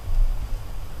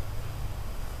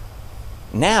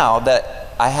 Now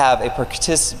that I have a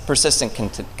persistent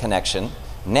connection,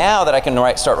 now that I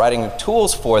can start writing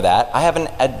tools for that, I have an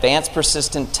advanced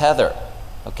persistent tether.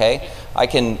 Okay? I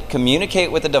can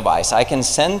communicate with the device. I can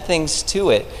send things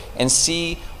to it and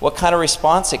see what kind of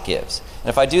response it gives. And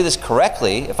if I do this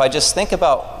correctly, if I just think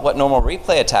about what normal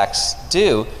replay attacks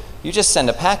do, you just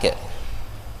send a packet.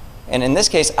 And in this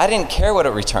case, I didn't care what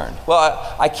it returned.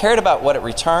 Well, I cared about what it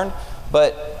returned,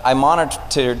 but I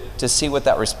monitored to see what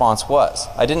that response was.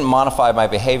 I didn't modify my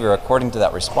behavior according to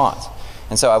that response.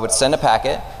 And so I would send a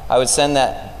packet. I would send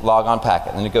that log on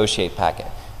packet, the negotiate packet,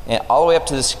 and all the way up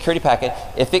to the security packet.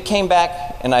 If it came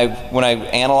back and when I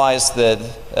analyzed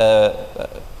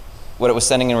what it was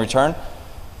sending in return,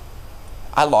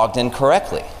 I logged in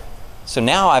correctly. So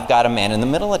now I've got a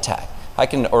man-in-the-middle attack. Or a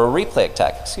replay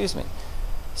attack, excuse me.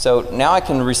 So now I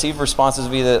can receive responses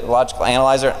via the logical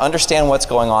analyzer, understand what's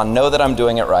going on, know that I'm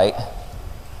doing it right.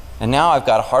 And now I've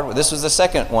got a hardware, this was the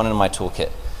second one in my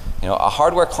toolkit, a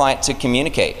hardware client to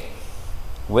communicate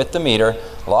with the meter,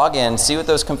 log in, see what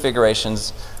those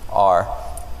configurations are,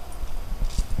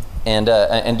 and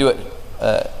do it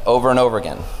over and over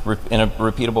again in a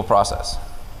repeatable process.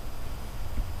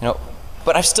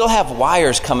 But I still have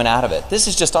wires coming out of it. This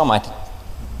is just on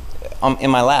in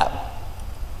my lab,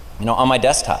 on my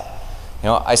desktop.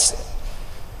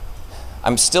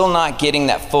 I'm still not getting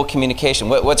that full communication.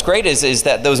 What's great is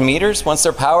that those meters, once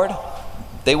they're powered,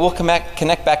 they will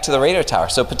connect back to the radio tower.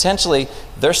 So potentially,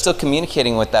 they're still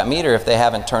communicating with that meter if they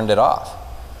haven't turned it off.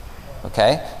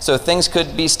 Okay? So things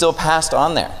could be still passed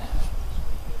on there.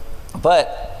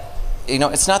 But, you know,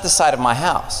 it's not the side of my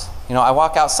house. You know, I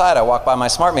walk outside, I walk by my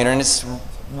smart meter, and it's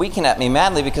weakening at me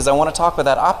madly because I want to talk with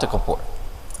that optical port.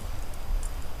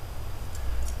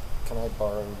 Can I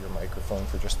borrow your microphone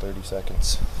for just 30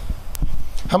 seconds?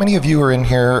 How many of you are in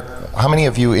here? How many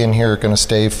of you in here are going to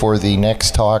stay for the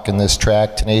next talk in this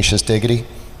track, Tenacious Diggity?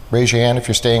 Raise your hand if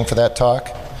you're staying for that talk.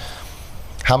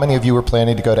 How many of you are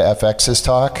planning to go to FX's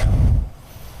talk?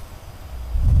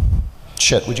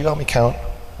 Shit, would you help me count?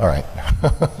 All right.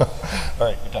 All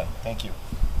right, you're done. Thank you.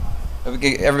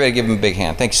 Everybody give him a big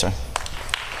hand. Thank you, sir.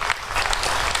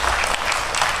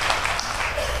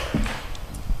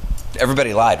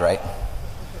 Everybody lied, right?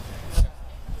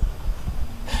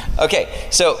 Okay,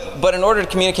 so, but in order to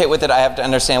communicate with it, I have to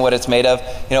understand what it's made of.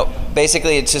 You know,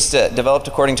 basically it's just developed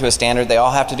according to a standard. They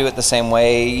all have to do it the same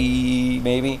way,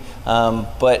 maybe,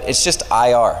 but it's just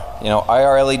IR, you know,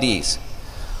 IR LEDs.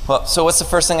 Well, so what's the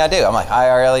first thing I do? I'm like,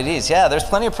 IR LEDs. Yeah, there's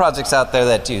plenty of projects out there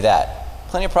that do that.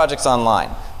 Plenty of projects online,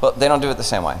 but they don't do it the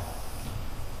same way.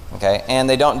 Okay, and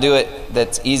they don't do it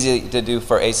that's easy to do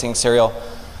for async serial.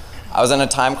 I was in a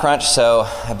time crunch, so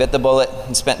I bit the bullet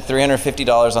and spent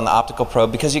 $350 on the optical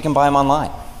probe because you can buy them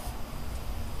online.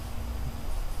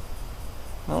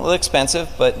 A little expensive,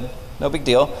 but no big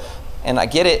deal. And I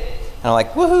get it, and I'm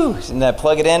like, woohoo! And I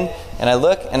plug it in, and I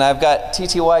look, and I've got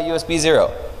TTY USB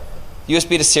 0.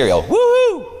 USB to serial.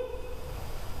 Woohoo!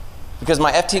 Because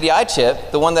my FTDI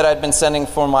chip, the one that I'd been sending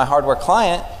for my hardware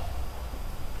client,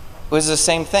 was the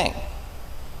same thing.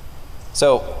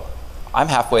 So I'm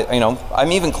halfway, you know,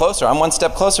 I'm even closer. I'm one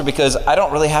step closer because I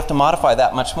don't really have to modify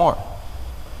that much more.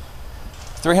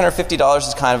 $350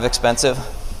 is kind of expensive.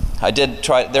 I did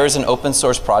try, there is an open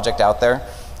source project out there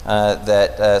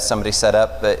that somebody set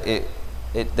up, but they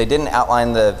didn't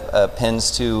outline the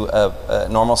pins to a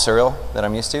normal serial that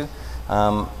I'm used to.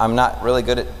 I'm not really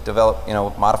good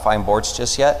at modifying boards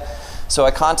just yet. So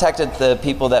I contacted the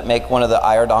people that make one of the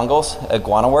IR dongles,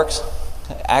 IguanaWorks.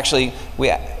 Actually,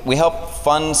 we helped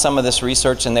fund some of this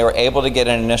research, and they were able to get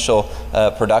an initial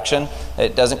production.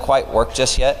 It doesn't quite work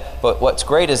just yet, but what's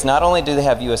great is not only do they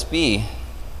have USB,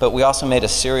 but we also made a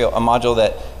module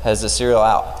that has a serial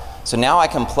out. So now I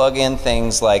can plug in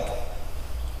things like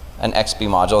an XB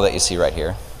module that you see right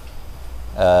here,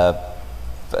 a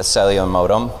cellular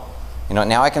modem. You know,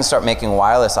 now I can start making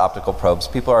wireless optical probes.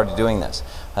 People are already doing this.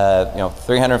 You know,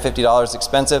 $350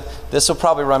 expensive. This will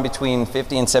probably run between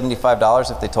 $50 and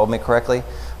 $75 if they told me correctly.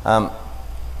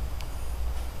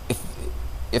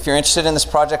 If you're interested in this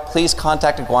project, please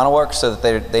contact IguanaWorks so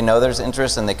that they know there's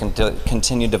interest and they can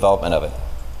continue development of it.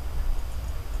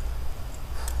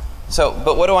 So,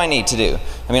 but what do I need to do?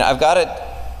 I mean, I've got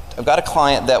a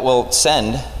client that will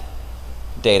send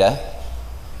data,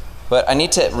 but I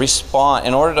need to respond.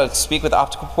 In order to speak with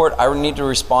Optical Port, I need to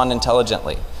respond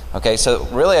intelligently. Okay, so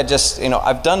really I just, you know,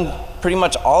 I've done pretty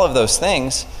much all of those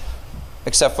things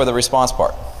except for the response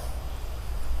part.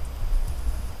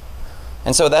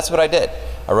 And so that's what I did.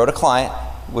 I wrote a client,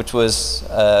 which was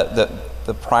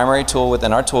the primary tool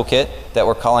within our toolkit that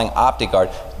we're calling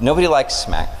OptiGuard. Nobody likes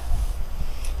SMAC.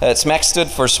 SMAC stood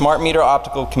for Smart Meter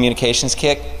Optical Communications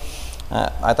Kit.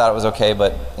 I thought it was okay,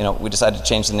 but you know, we decided to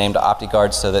change the name to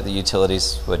OptiGuard so that the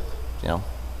utilities would, you know,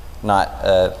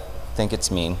 not think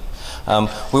it's mean.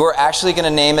 We were actually going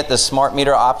to name it the Smart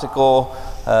Meter Optical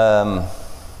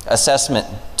Assessment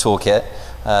Toolkit,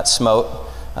 SMOTE.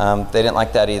 They didn't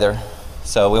like that either,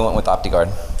 so we went with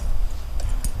OptiGuard.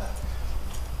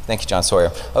 Thank you, John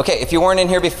Sawyer. Okay, if you weren't in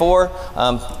here before,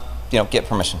 you know, get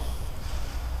permission.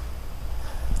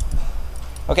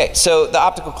 Okay, so the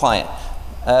optical client.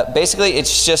 Basically,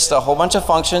 it's just a whole bunch of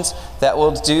functions that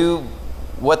will do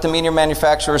what the meter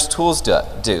manufacturer's tools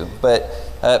do. But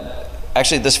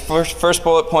actually, this first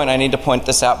bullet point, I need to point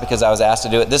this out because I was asked to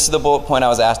do it. This is the bullet point I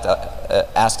was asked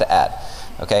to add.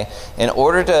 Okay, in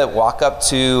order to walk up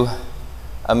to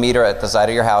a meter at the side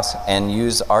of your house and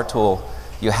use our tool,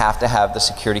 you have to have the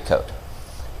security code.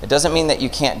 It doesn't mean that you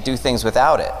can't do things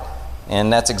without it,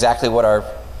 and that's exactly what our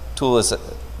tool is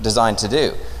designed to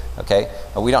do. Okay,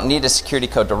 we don't need a security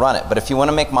code to run it, but if you want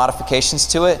to make modifications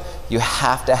to it, you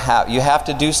have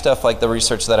to do stuff like the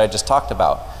research that I just talked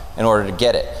about in order to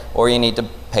get it, or you need to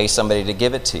pay somebody to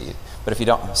give it to you. But if you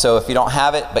don't, so if you don't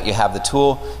have it, but you have the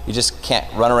tool, you just can't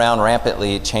run around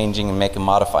rampantly changing and making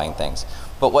modifying things.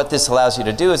 But what this allows you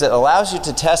to do is it allows you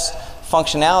to test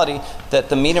functionality that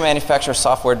the meter manufacturer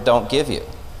software don't give you.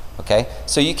 Okay,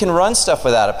 so you can run stuff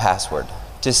without a password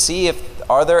to see if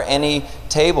are there any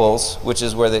tables, which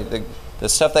is where the The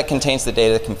stuff that contains the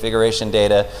data, the configuration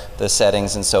data, the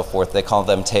settings and so forth, they call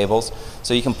them tables.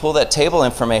 So you can pull that table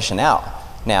information out.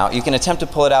 Now, you can attempt to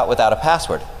pull it out without a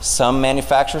password. Some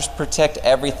manufacturers protect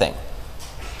everything.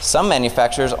 Some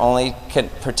manufacturers only can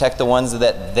protect the ones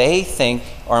that they think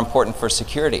are important for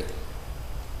security.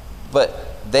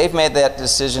 But they've made that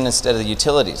decision instead of the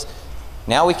utilities.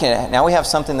 Now we have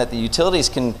something that the utilities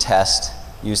can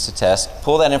use to test,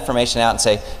 pull that information out and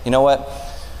say, you know what,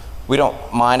 we don't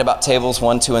mind about tables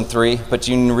 1, 2, and 3, but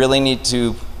you really need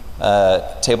to,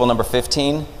 table number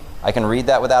 15, I can read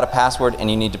that without a password and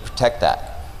you need to protect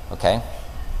that, okay?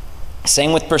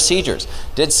 Same with procedures.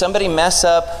 Did somebody mess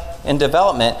up in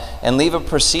development and leave a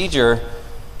procedure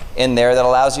in there that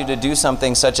allows you to do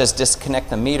something such as disconnect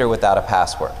the meter without a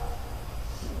password?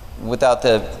 With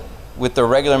the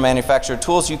regular manufacturer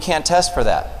tools, you can't test for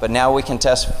that, but now we can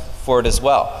test for it as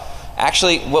well.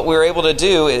 Actually, what we were able to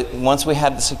do, once we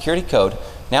had the security code,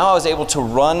 now I was able to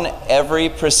run every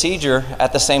procedure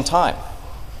at the same time.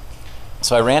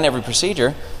 So I ran every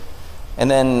procedure, and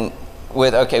then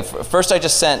first I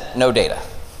just sent no data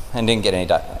and didn't get any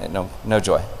no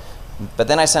joy. But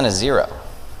then I sent a 0.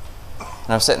 And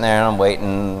I'm sitting there and I'm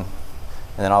waiting, and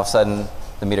then all of a sudden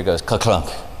the meter goes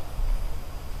clunk.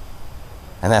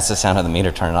 And that's the sound of the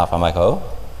meter turning off. I'm like, oh?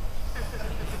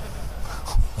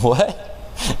 What?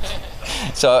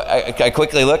 So I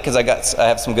quickly look because I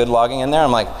have some good logging in there.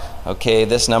 I'm like, okay,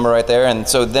 this number right there. And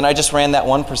so then I just ran that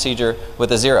one procedure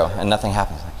with a 0 and nothing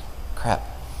happens. Like, crap.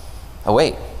 Oh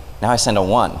wait, now I send a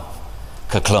 1.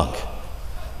 Ka-clunk.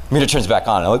 Meter turns back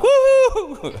on. I'm like,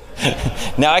 woo!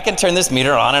 Now I can turn this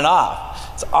meter on and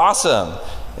off. It's awesome.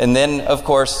 And then, of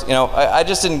course, I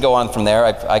just didn't go on from there.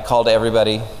 I called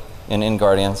everybody in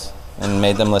InGuardians and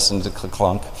made them listen to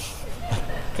Clunk.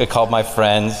 I called my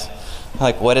friends. I'm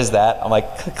like, what is that? I'm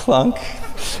like, Clunk.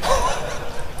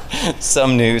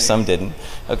 Some knew, some didn't.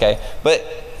 Okay, but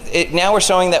now we're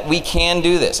showing that we can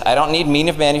do this. I don't need mean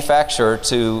of manufacturer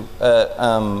to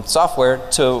software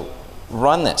to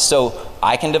run this. So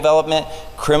I can develop it.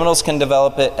 Criminals can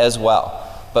develop it as well.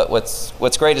 But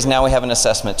what's great is now we have an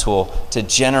assessment tool to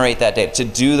generate that data, to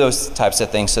do those types of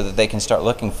things so that they can start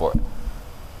looking for it.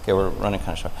 Okay, we're running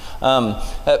kind of short.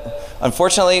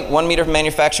 Unfortunately, one meter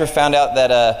manufacturer found out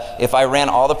that if I ran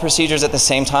all the procedures at the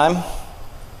same time,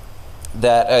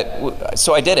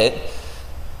 so I did it,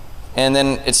 and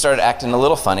then it started acting a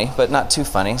little funny, but not too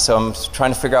funny. So I'm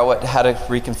trying to figure out how to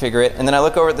reconfigure it, and then I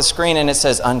look over at the screen and it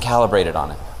says uncalibrated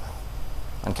on it.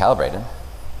 Uncalibrated?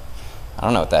 I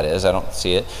don't know what that is. I don't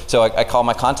see it. So I call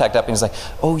my contact up and he's like,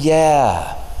 oh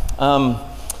yeah.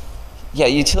 Yeah,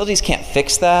 utilities can't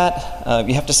fix that.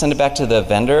 You have to send it back to the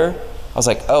vendor. I was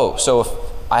like, oh, so if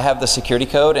I have the security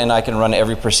code and I can run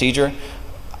every procedure,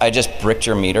 I just bricked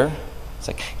your meter? It's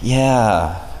like,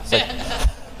 yeah.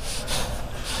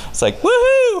 It's like,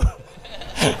 woohoo!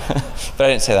 But I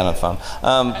didn't say that on the phone.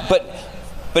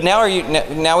 But now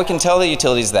we can tell the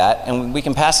utilities that, and we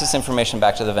can pass this information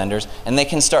back to the vendors, and they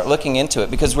can start looking into it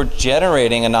because we're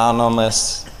generating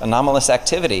anomalous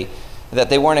activity that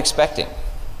they weren't expecting.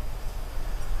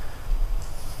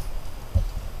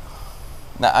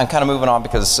 Now, I'm kind of moving on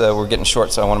because we're getting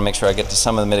short, so I want to make sure I get to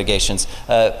some of the mitigations.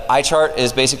 iChart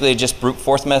is basically just brute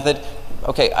force method.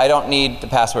 Okay, I don't need the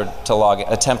password to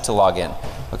attempt to log in.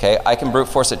 Okay, I can brute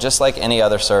force it just like any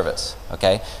other service.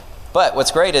 Okay, but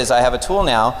what's great is I have a tool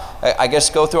now. I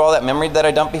just go through all that memory that I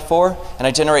dumped before, and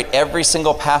I generate every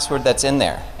single password that's in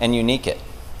there and unique it.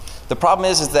 The problem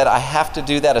is that I have to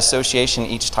do that association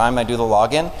each time I do the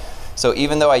login. So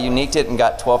even though I uniqued it and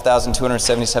got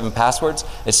 12,277 passwords,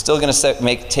 it's still going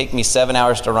to take me 7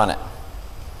 hours to run it.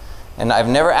 And I've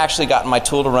never actually gotten my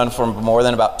tool to run for more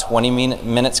than about 20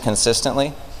 minutes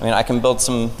consistently. I mean, I can build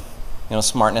some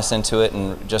smartness into it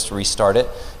and just restart it.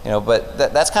 But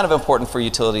that's kind of important for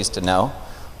utilities to know.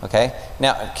 Okay.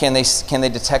 Now, can they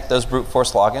detect those brute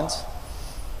force logins?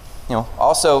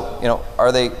 Also,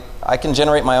 I can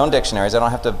generate my own dictionaries. I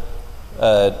don't have to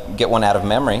get one out of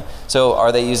memory. So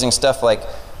are they using stuff like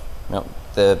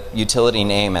the utility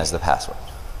name as the password,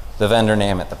 the vendor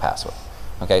name at the password?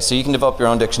 Okay, so you can develop your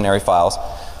own dictionary files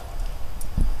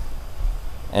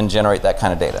and generate that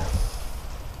kind of data.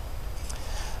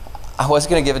 I was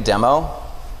going to give a demo,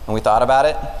 and we thought about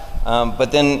it,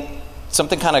 but then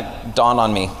something kind of dawned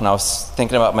on me when I was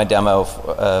thinking about my demo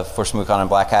for SmootCon and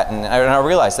Black Hat, and I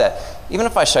realized that even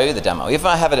if I show you the demo, even if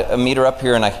I have a meter up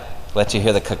here and I let you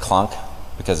hear the clunk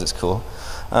because it's cool,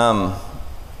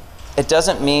 it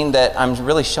doesn't mean that I'm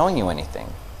really showing you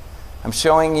anything. I'm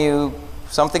showing you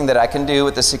something that I can do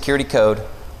with the security code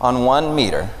on one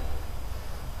meter.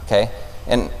 Okay,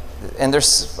 and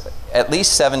at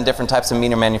least 7 different types of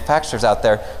meter manufacturers out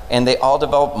there, and they all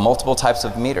develop multiple types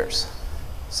of meters.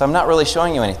 So I'm not really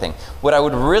showing you anything. What I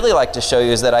would really like to show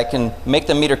you is that I can make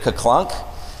the meter ka-clunk,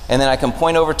 and then I can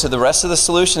point over to the rest of the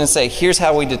solution and say, here's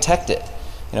how we detect it.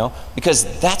 You know,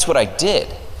 because that's what I did.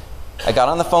 I got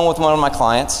on the phone with one of my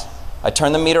clients, I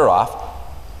turned the meter off,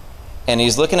 and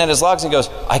he's looking at his logs and goes,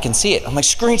 I can see it. I'm like,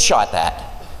 screenshot that.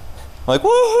 I'm like,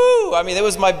 woohoo! I mean, it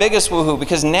was my biggest woohoo,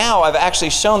 because now I've actually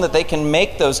shown that they can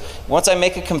make those, once I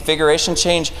make a configuration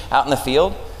change out in the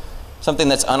field, something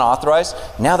that's unauthorized,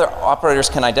 now their operators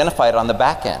can identify it on the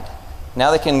back end.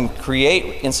 Now they can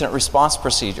create incident response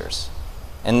procedures.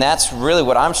 And that's really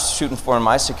what I'm shooting for in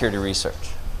my security research.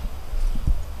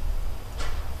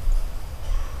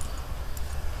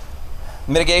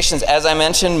 Mitigations, as I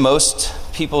mentioned, most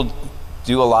people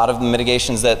do a lot of the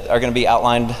mitigations that are going to be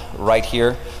outlined right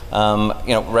here. You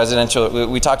know, residential,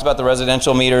 we talked about the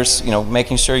residential meters, you know,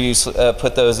 making sure you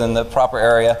put those in the proper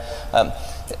area.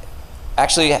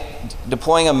 Actually,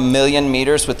 deploying 1 million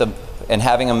meters with and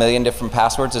having 1 million different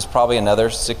passwords is probably another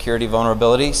security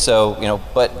vulnerability. So, you know,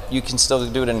 but you can still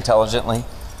do it intelligently.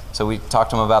 So we talked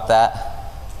to them about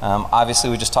that. Obviously,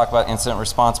 we just talked about incident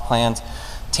response plans.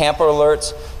 Tamper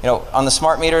alerts, you know, on the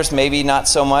smart meters, maybe not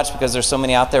so much because there's so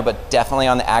many out there, but definitely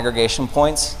on the aggregation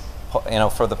points, you know,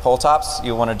 for the pole tops,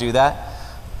 you want to do that.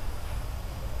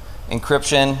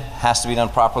 Encryption has to be done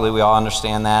properly. We all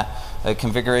understand that.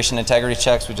 Configuration integrity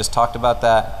checks, we just talked about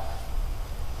that.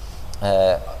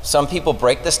 Some people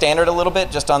break the standard a little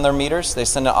bit just on their meters. They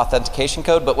send an authentication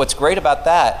code, but what's great about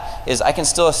that is I can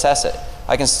still assess it.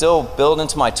 I can still build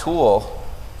into my tool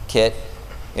kit,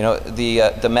 you know,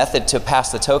 the method to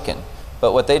pass the token.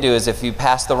 But what they do is if you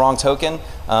pass the wrong token,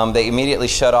 they immediately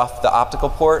shut off the optical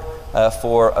port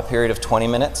for a period of 20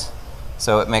 minutes.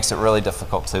 So it makes it really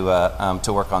difficult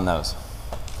to work on those.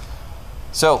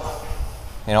 So,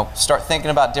 you know, start thinking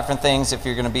about different things if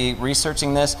you're going to be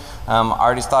researching this. I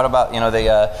already thought about, you know,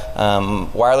 the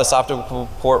wireless optical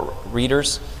port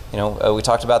readers. You know, we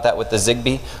talked about that with the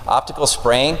Zigbee. Optical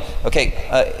spraying. Okay,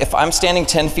 if I'm standing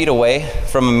 10 feet away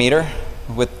from a meter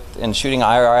and shooting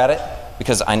IR at it,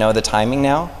 because I know the timing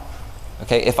now,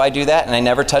 okay, if I do that and I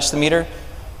never touch the meter,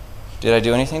 did I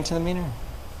do anything to the meter?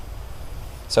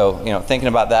 So, you know, thinking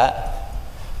about that,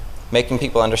 making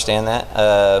people understand that.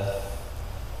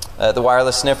 The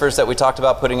wireless sniffers that we talked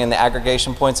about, putting in the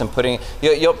aggregation points and putting,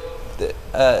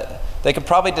 they could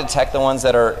probably detect the ones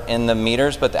that are in the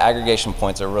meters, but the aggregation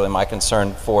points are really my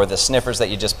concern for the sniffers that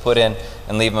you just put in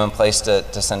and leave them in place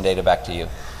to send data back to you.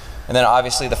 And then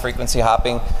obviously the frequency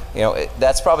hopping, you know,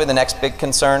 that's probably the next big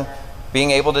concern.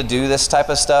 Being able to do this type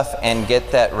of stuff and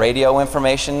get that radio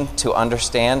information to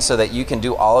understand so that you can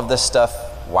do all of this stuff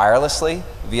wirelessly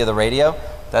via the radio,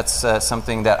 that's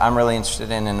something that I'm really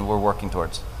interested in and we're working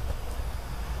towards.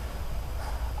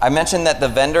 I mentioned that the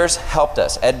vendors helped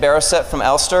us. Ed Barrowset from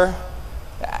Elster,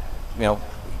 you know,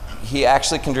 he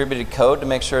actually contributed code to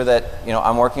make sure that, you know,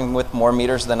 I'm working with more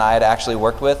meters than I had actually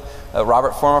worked with.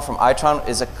 Robert Former from Itron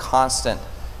is a constantly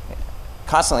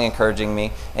encouraging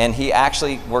me, and he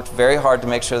actually worked very hard to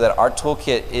make sure that our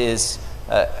toolkit is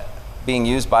being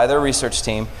used by their research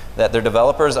team, that their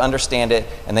developers understand it,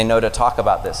 and they know to talk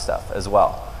about this stuff as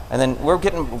well. And then we're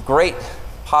getting great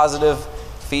positive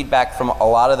feedback from a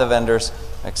lot of the vendors,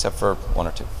 except for 1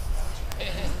 or 2.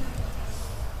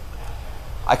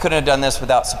 I couldn't have done this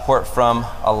without support from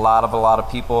a lot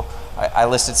of people. I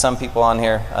listed some people on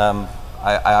here.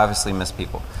 I obviously miss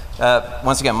people.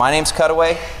 Once again, my name's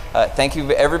Cutaway. Thank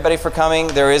you everybody for coming.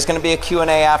 There is going to be a Q&A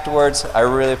afterwards. I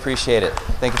really appreciate it.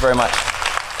 Thank you very much.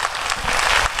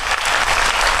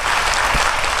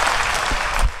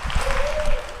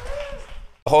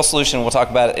 The whole solution, we'll talk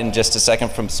about it in just a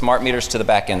second, from smart meters to the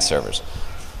back-end servers.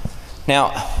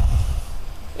 Now,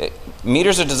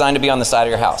 meters are designed to be on the side of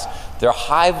your house. They're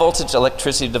high voltage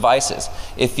electricity devices.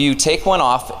 If you take one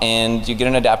off and you get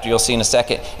an adapter, you'll see in a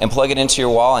second, and plug it into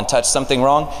your wall and touch something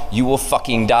wrong, you will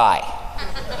fucking die.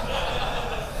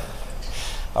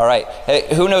 All right,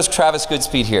 hey, who knows Travis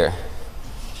Goodspeed here?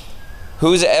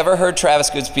 Who's ever heard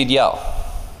Travis Goodspeed yell?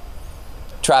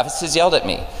 Travis has yelled at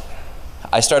me.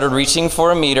 I started reaching for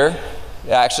a meter,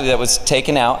 actually that was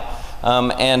taken out,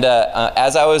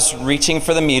 as I was reaching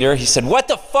for the meter, he said, "What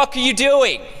the fuck are you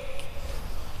doing?"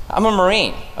 I'm a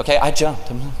Marine, okay? I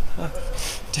jumped.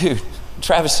 Dude,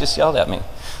 Travis just yelled at me,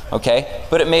 okay?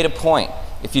 But it made a point.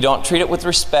 If you don't treat it with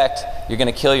respect, you're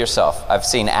gonna kill yourself. I've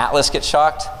seen Atlas get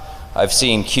shocked. I've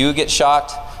seen Q get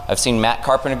shocked. I've seen Matt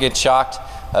Carpenter get shocked.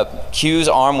 Q's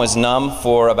arm was numb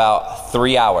for about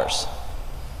 3 hours,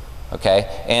 okay?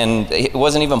 And it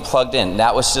wasn't even plugged in.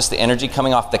 That was just the energy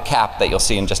coming off the cap that you'll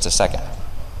see in just a second.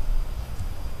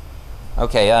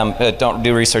 Okay, don't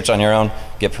do research on your own.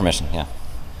 Get permission, yeah.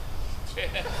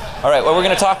 All right, what we're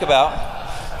going to talk about,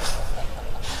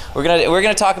 we're going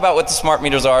to talk about what the smart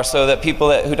meters are so that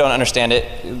people who don't understand it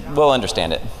will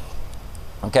understand it.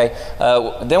 Okay,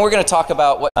 then we're going to talk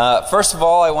about what, first of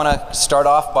all, I want to start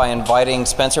off by inviting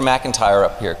Spencer McIntyre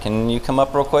up here. Can you come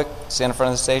up real quick? Stand in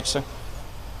front of the stage, sir.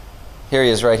 Here he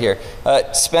is right here.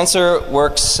 Spencer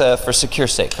works for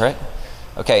SecureState, correct?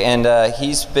 Okay, and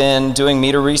he's been doing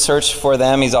meter research for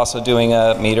them. He's also doing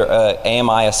meter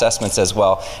AMI assessments as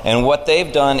well. And what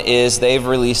they've done is they've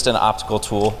released an optical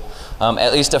tool,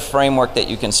 at least a framework that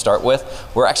you can start with.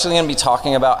 We're actually going to be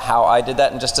talking about how I did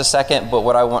that in just a second, but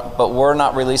we're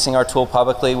not releasing our tool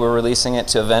publicly. We're releasing it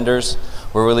to vendors,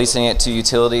 we're releasing it to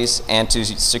utilities, and to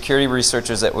security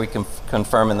researchers that we can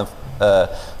confirm in the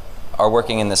are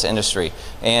working in this industry.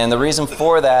 And the reason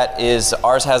for that is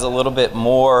ours has a little bit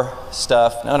more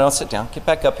stuff. No, don't sit down. Get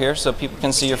back up here so people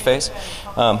can see your face.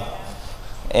 Hang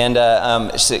on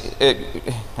just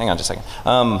a second.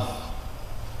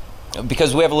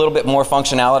 Because we have a little bit more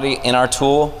functionality in our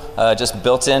tool, just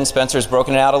built in. Spencer's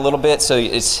broken it out a little bit. So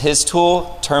it's his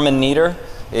tool, Term and Meter,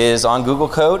 is on Google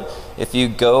Code. If you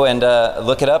go and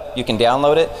look it up, you can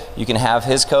download it. You can have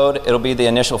his code. It'll be the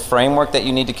initial framework that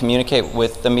you need to communicate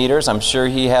with the meters. I'm sure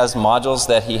he has modules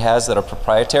that he has that are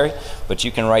proprietary, but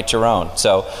you can write your own.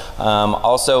 So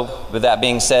also, with that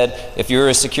being said, if you're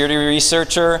a security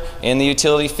researcher in the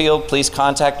utility field, please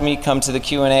contact me. Come to the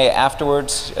Q&A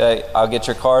afterwards. I'll get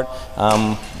your card.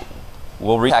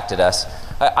 We'll recontact us.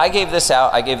 I gave this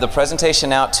out. I gave the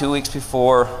presentation out 2 weeks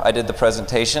before I did the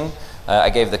presentation.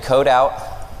 I gave the code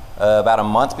out about a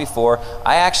month before.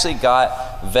 I actually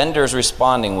got vendors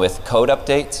responding with code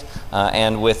updates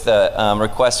and with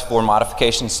requests for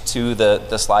modifications to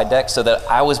the slide deck so that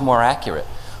I was more accurate.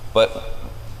 But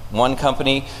one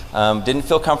company didn't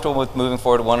feel comfortable with moving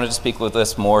forward, wanted to speak with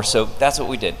us more, so that's what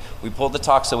we did. We pulled the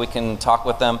talk so we can talk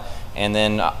with them, and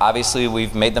then obviously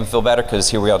we've made them feel better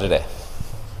because here we are today.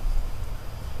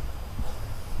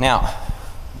 Now,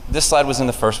 this slide was in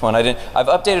the first one. I've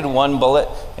updated one bullet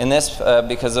in this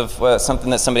because of something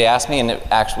that somebody asked me, and it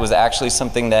was actually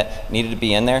something that needed to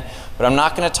be in there. But I'm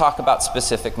not going to talk about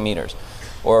specific meters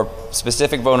or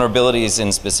specific vulnerabilities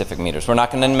in specific meters. We're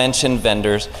not going to mention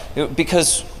vendors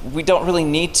because we don't really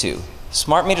need to.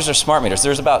 Smart meters are smart meters.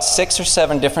 There's about 6 or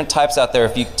 7 different types out there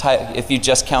if you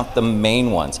just count the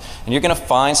main ones. And you're going to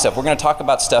find stuff. We're going to talk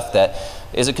about stuff that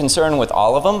is a concern with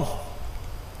all of them,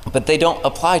 but they don't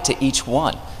apply to each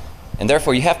one. And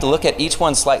therefore, you have to look at each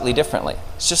one slightly differently.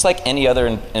 It's just like any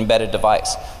other embedded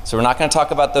device. So we're not going to talk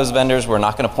about those vendors. We're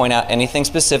not going to point out anything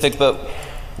specific, but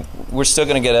we're still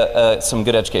going to get some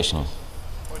good education.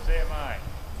 What's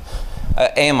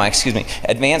AMI? AMI, excuse me.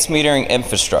 Advanced Metering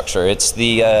Infrastructure. It's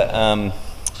the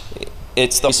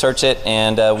research it,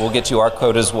 and we'll get you our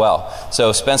code as well.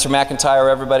 So Spencer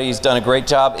McIntyre, everybody, he's done a great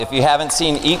job. If you haven't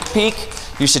seen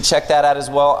EatPeak, you should check that out as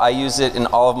well. I use it in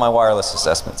all of my wireless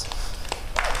assessments.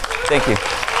 Thank you.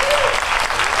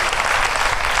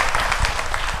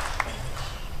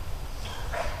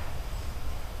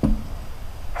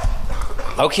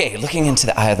 Okay, looking into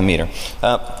the eye of the meter.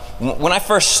 When I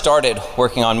first started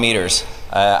working on meters,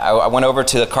 I went over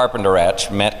to the carpenter ranch,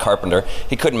 met Carpenter.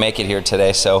 He couldn't make it here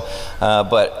today, so,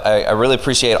 but I really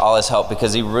appreciate all his help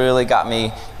because he really got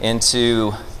me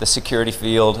into the security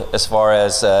field as far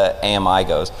as AMI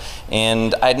goes.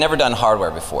 And I'd never done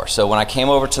hardware before, so when I came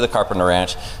over to the Carpenter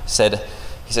ranch, he said,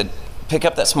 pick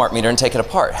up that smart meter and take it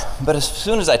apart. But as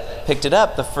soon as I picked it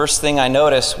up, the first thing I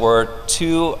noticed were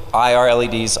 2 IR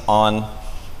LEDs on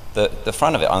the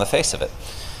front of it, on the face of it.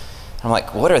 I'm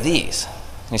like, what are these?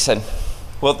 And he said,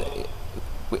 well,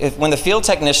 when the field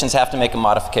technicians have to make a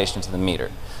modification to the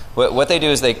meter, what they do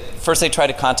is first they try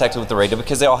to contact it with the radio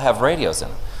because they all have radios in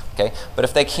them. Okay? But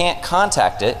if they can't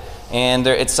contact it and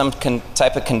it's some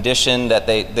type of condition that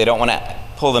they don't want to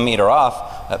pull the meter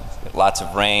off, lots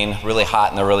of rain, really hot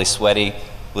and they're really sweaty,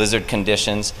 blizzard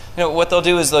conditions, what they'll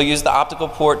do is they'll use the optical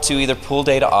port to either pull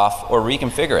data off or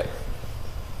reconfigure it.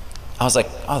 I was like,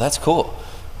 oh, that's cool.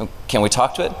 Can we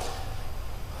talk to it?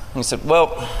 And he said,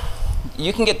 well,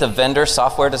 you can get the vendor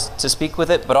software to speak with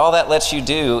it, but all that lets you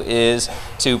do is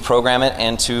to program it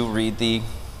and to read the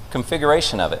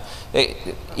configuration of it.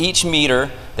 Each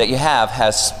meter that you have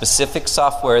has specific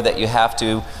software that you have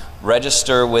to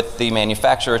register with the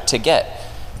manufacturer to get.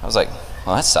 I was like,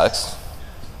 well, that sucks.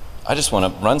 I just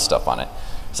want to run stuff on it.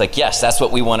 It's like, yes, that's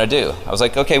what we want to do. I was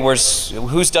like, okay,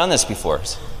 who's done this before?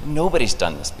 Nobody's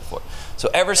done this before. So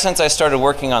ever since I started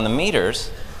working on the meters,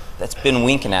 that's been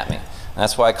winking at me. And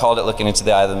that's why I called it looking into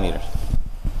the eye of the meter.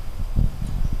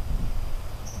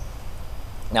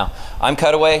 Now, I'm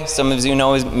Cutaway. Some of you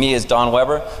know me as Don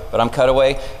Weber, but I'm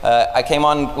Cutaway. I came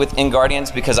on with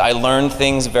InGuardians because I learned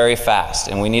things very fast,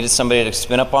 and we needed somebody to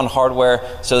spin up on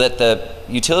hardware so that the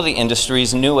utility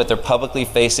industries knew what their publicly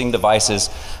facing devices,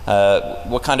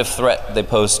 what kind of threat they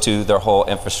pose to their whole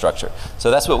infrastructure. So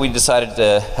that's what we decided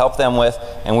to help them with,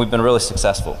 and we've been really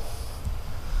successful.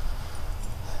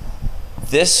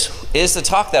 This is the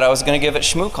talk that I was going to give at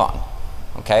ShmooCon.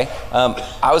 Okay,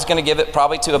 I was going to give it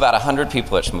probably to about 100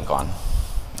 people at ShmooCon.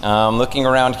 Looking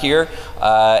around here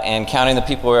and counting the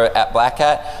people who are at Black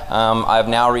Hat, I've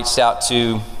now reached out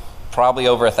to probably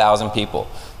over 1,000 people.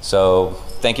 So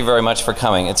thank you very much for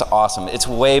coming. It's awesome. It's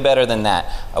way better than that.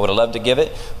 I would have loved to give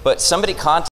it, but somebody contacted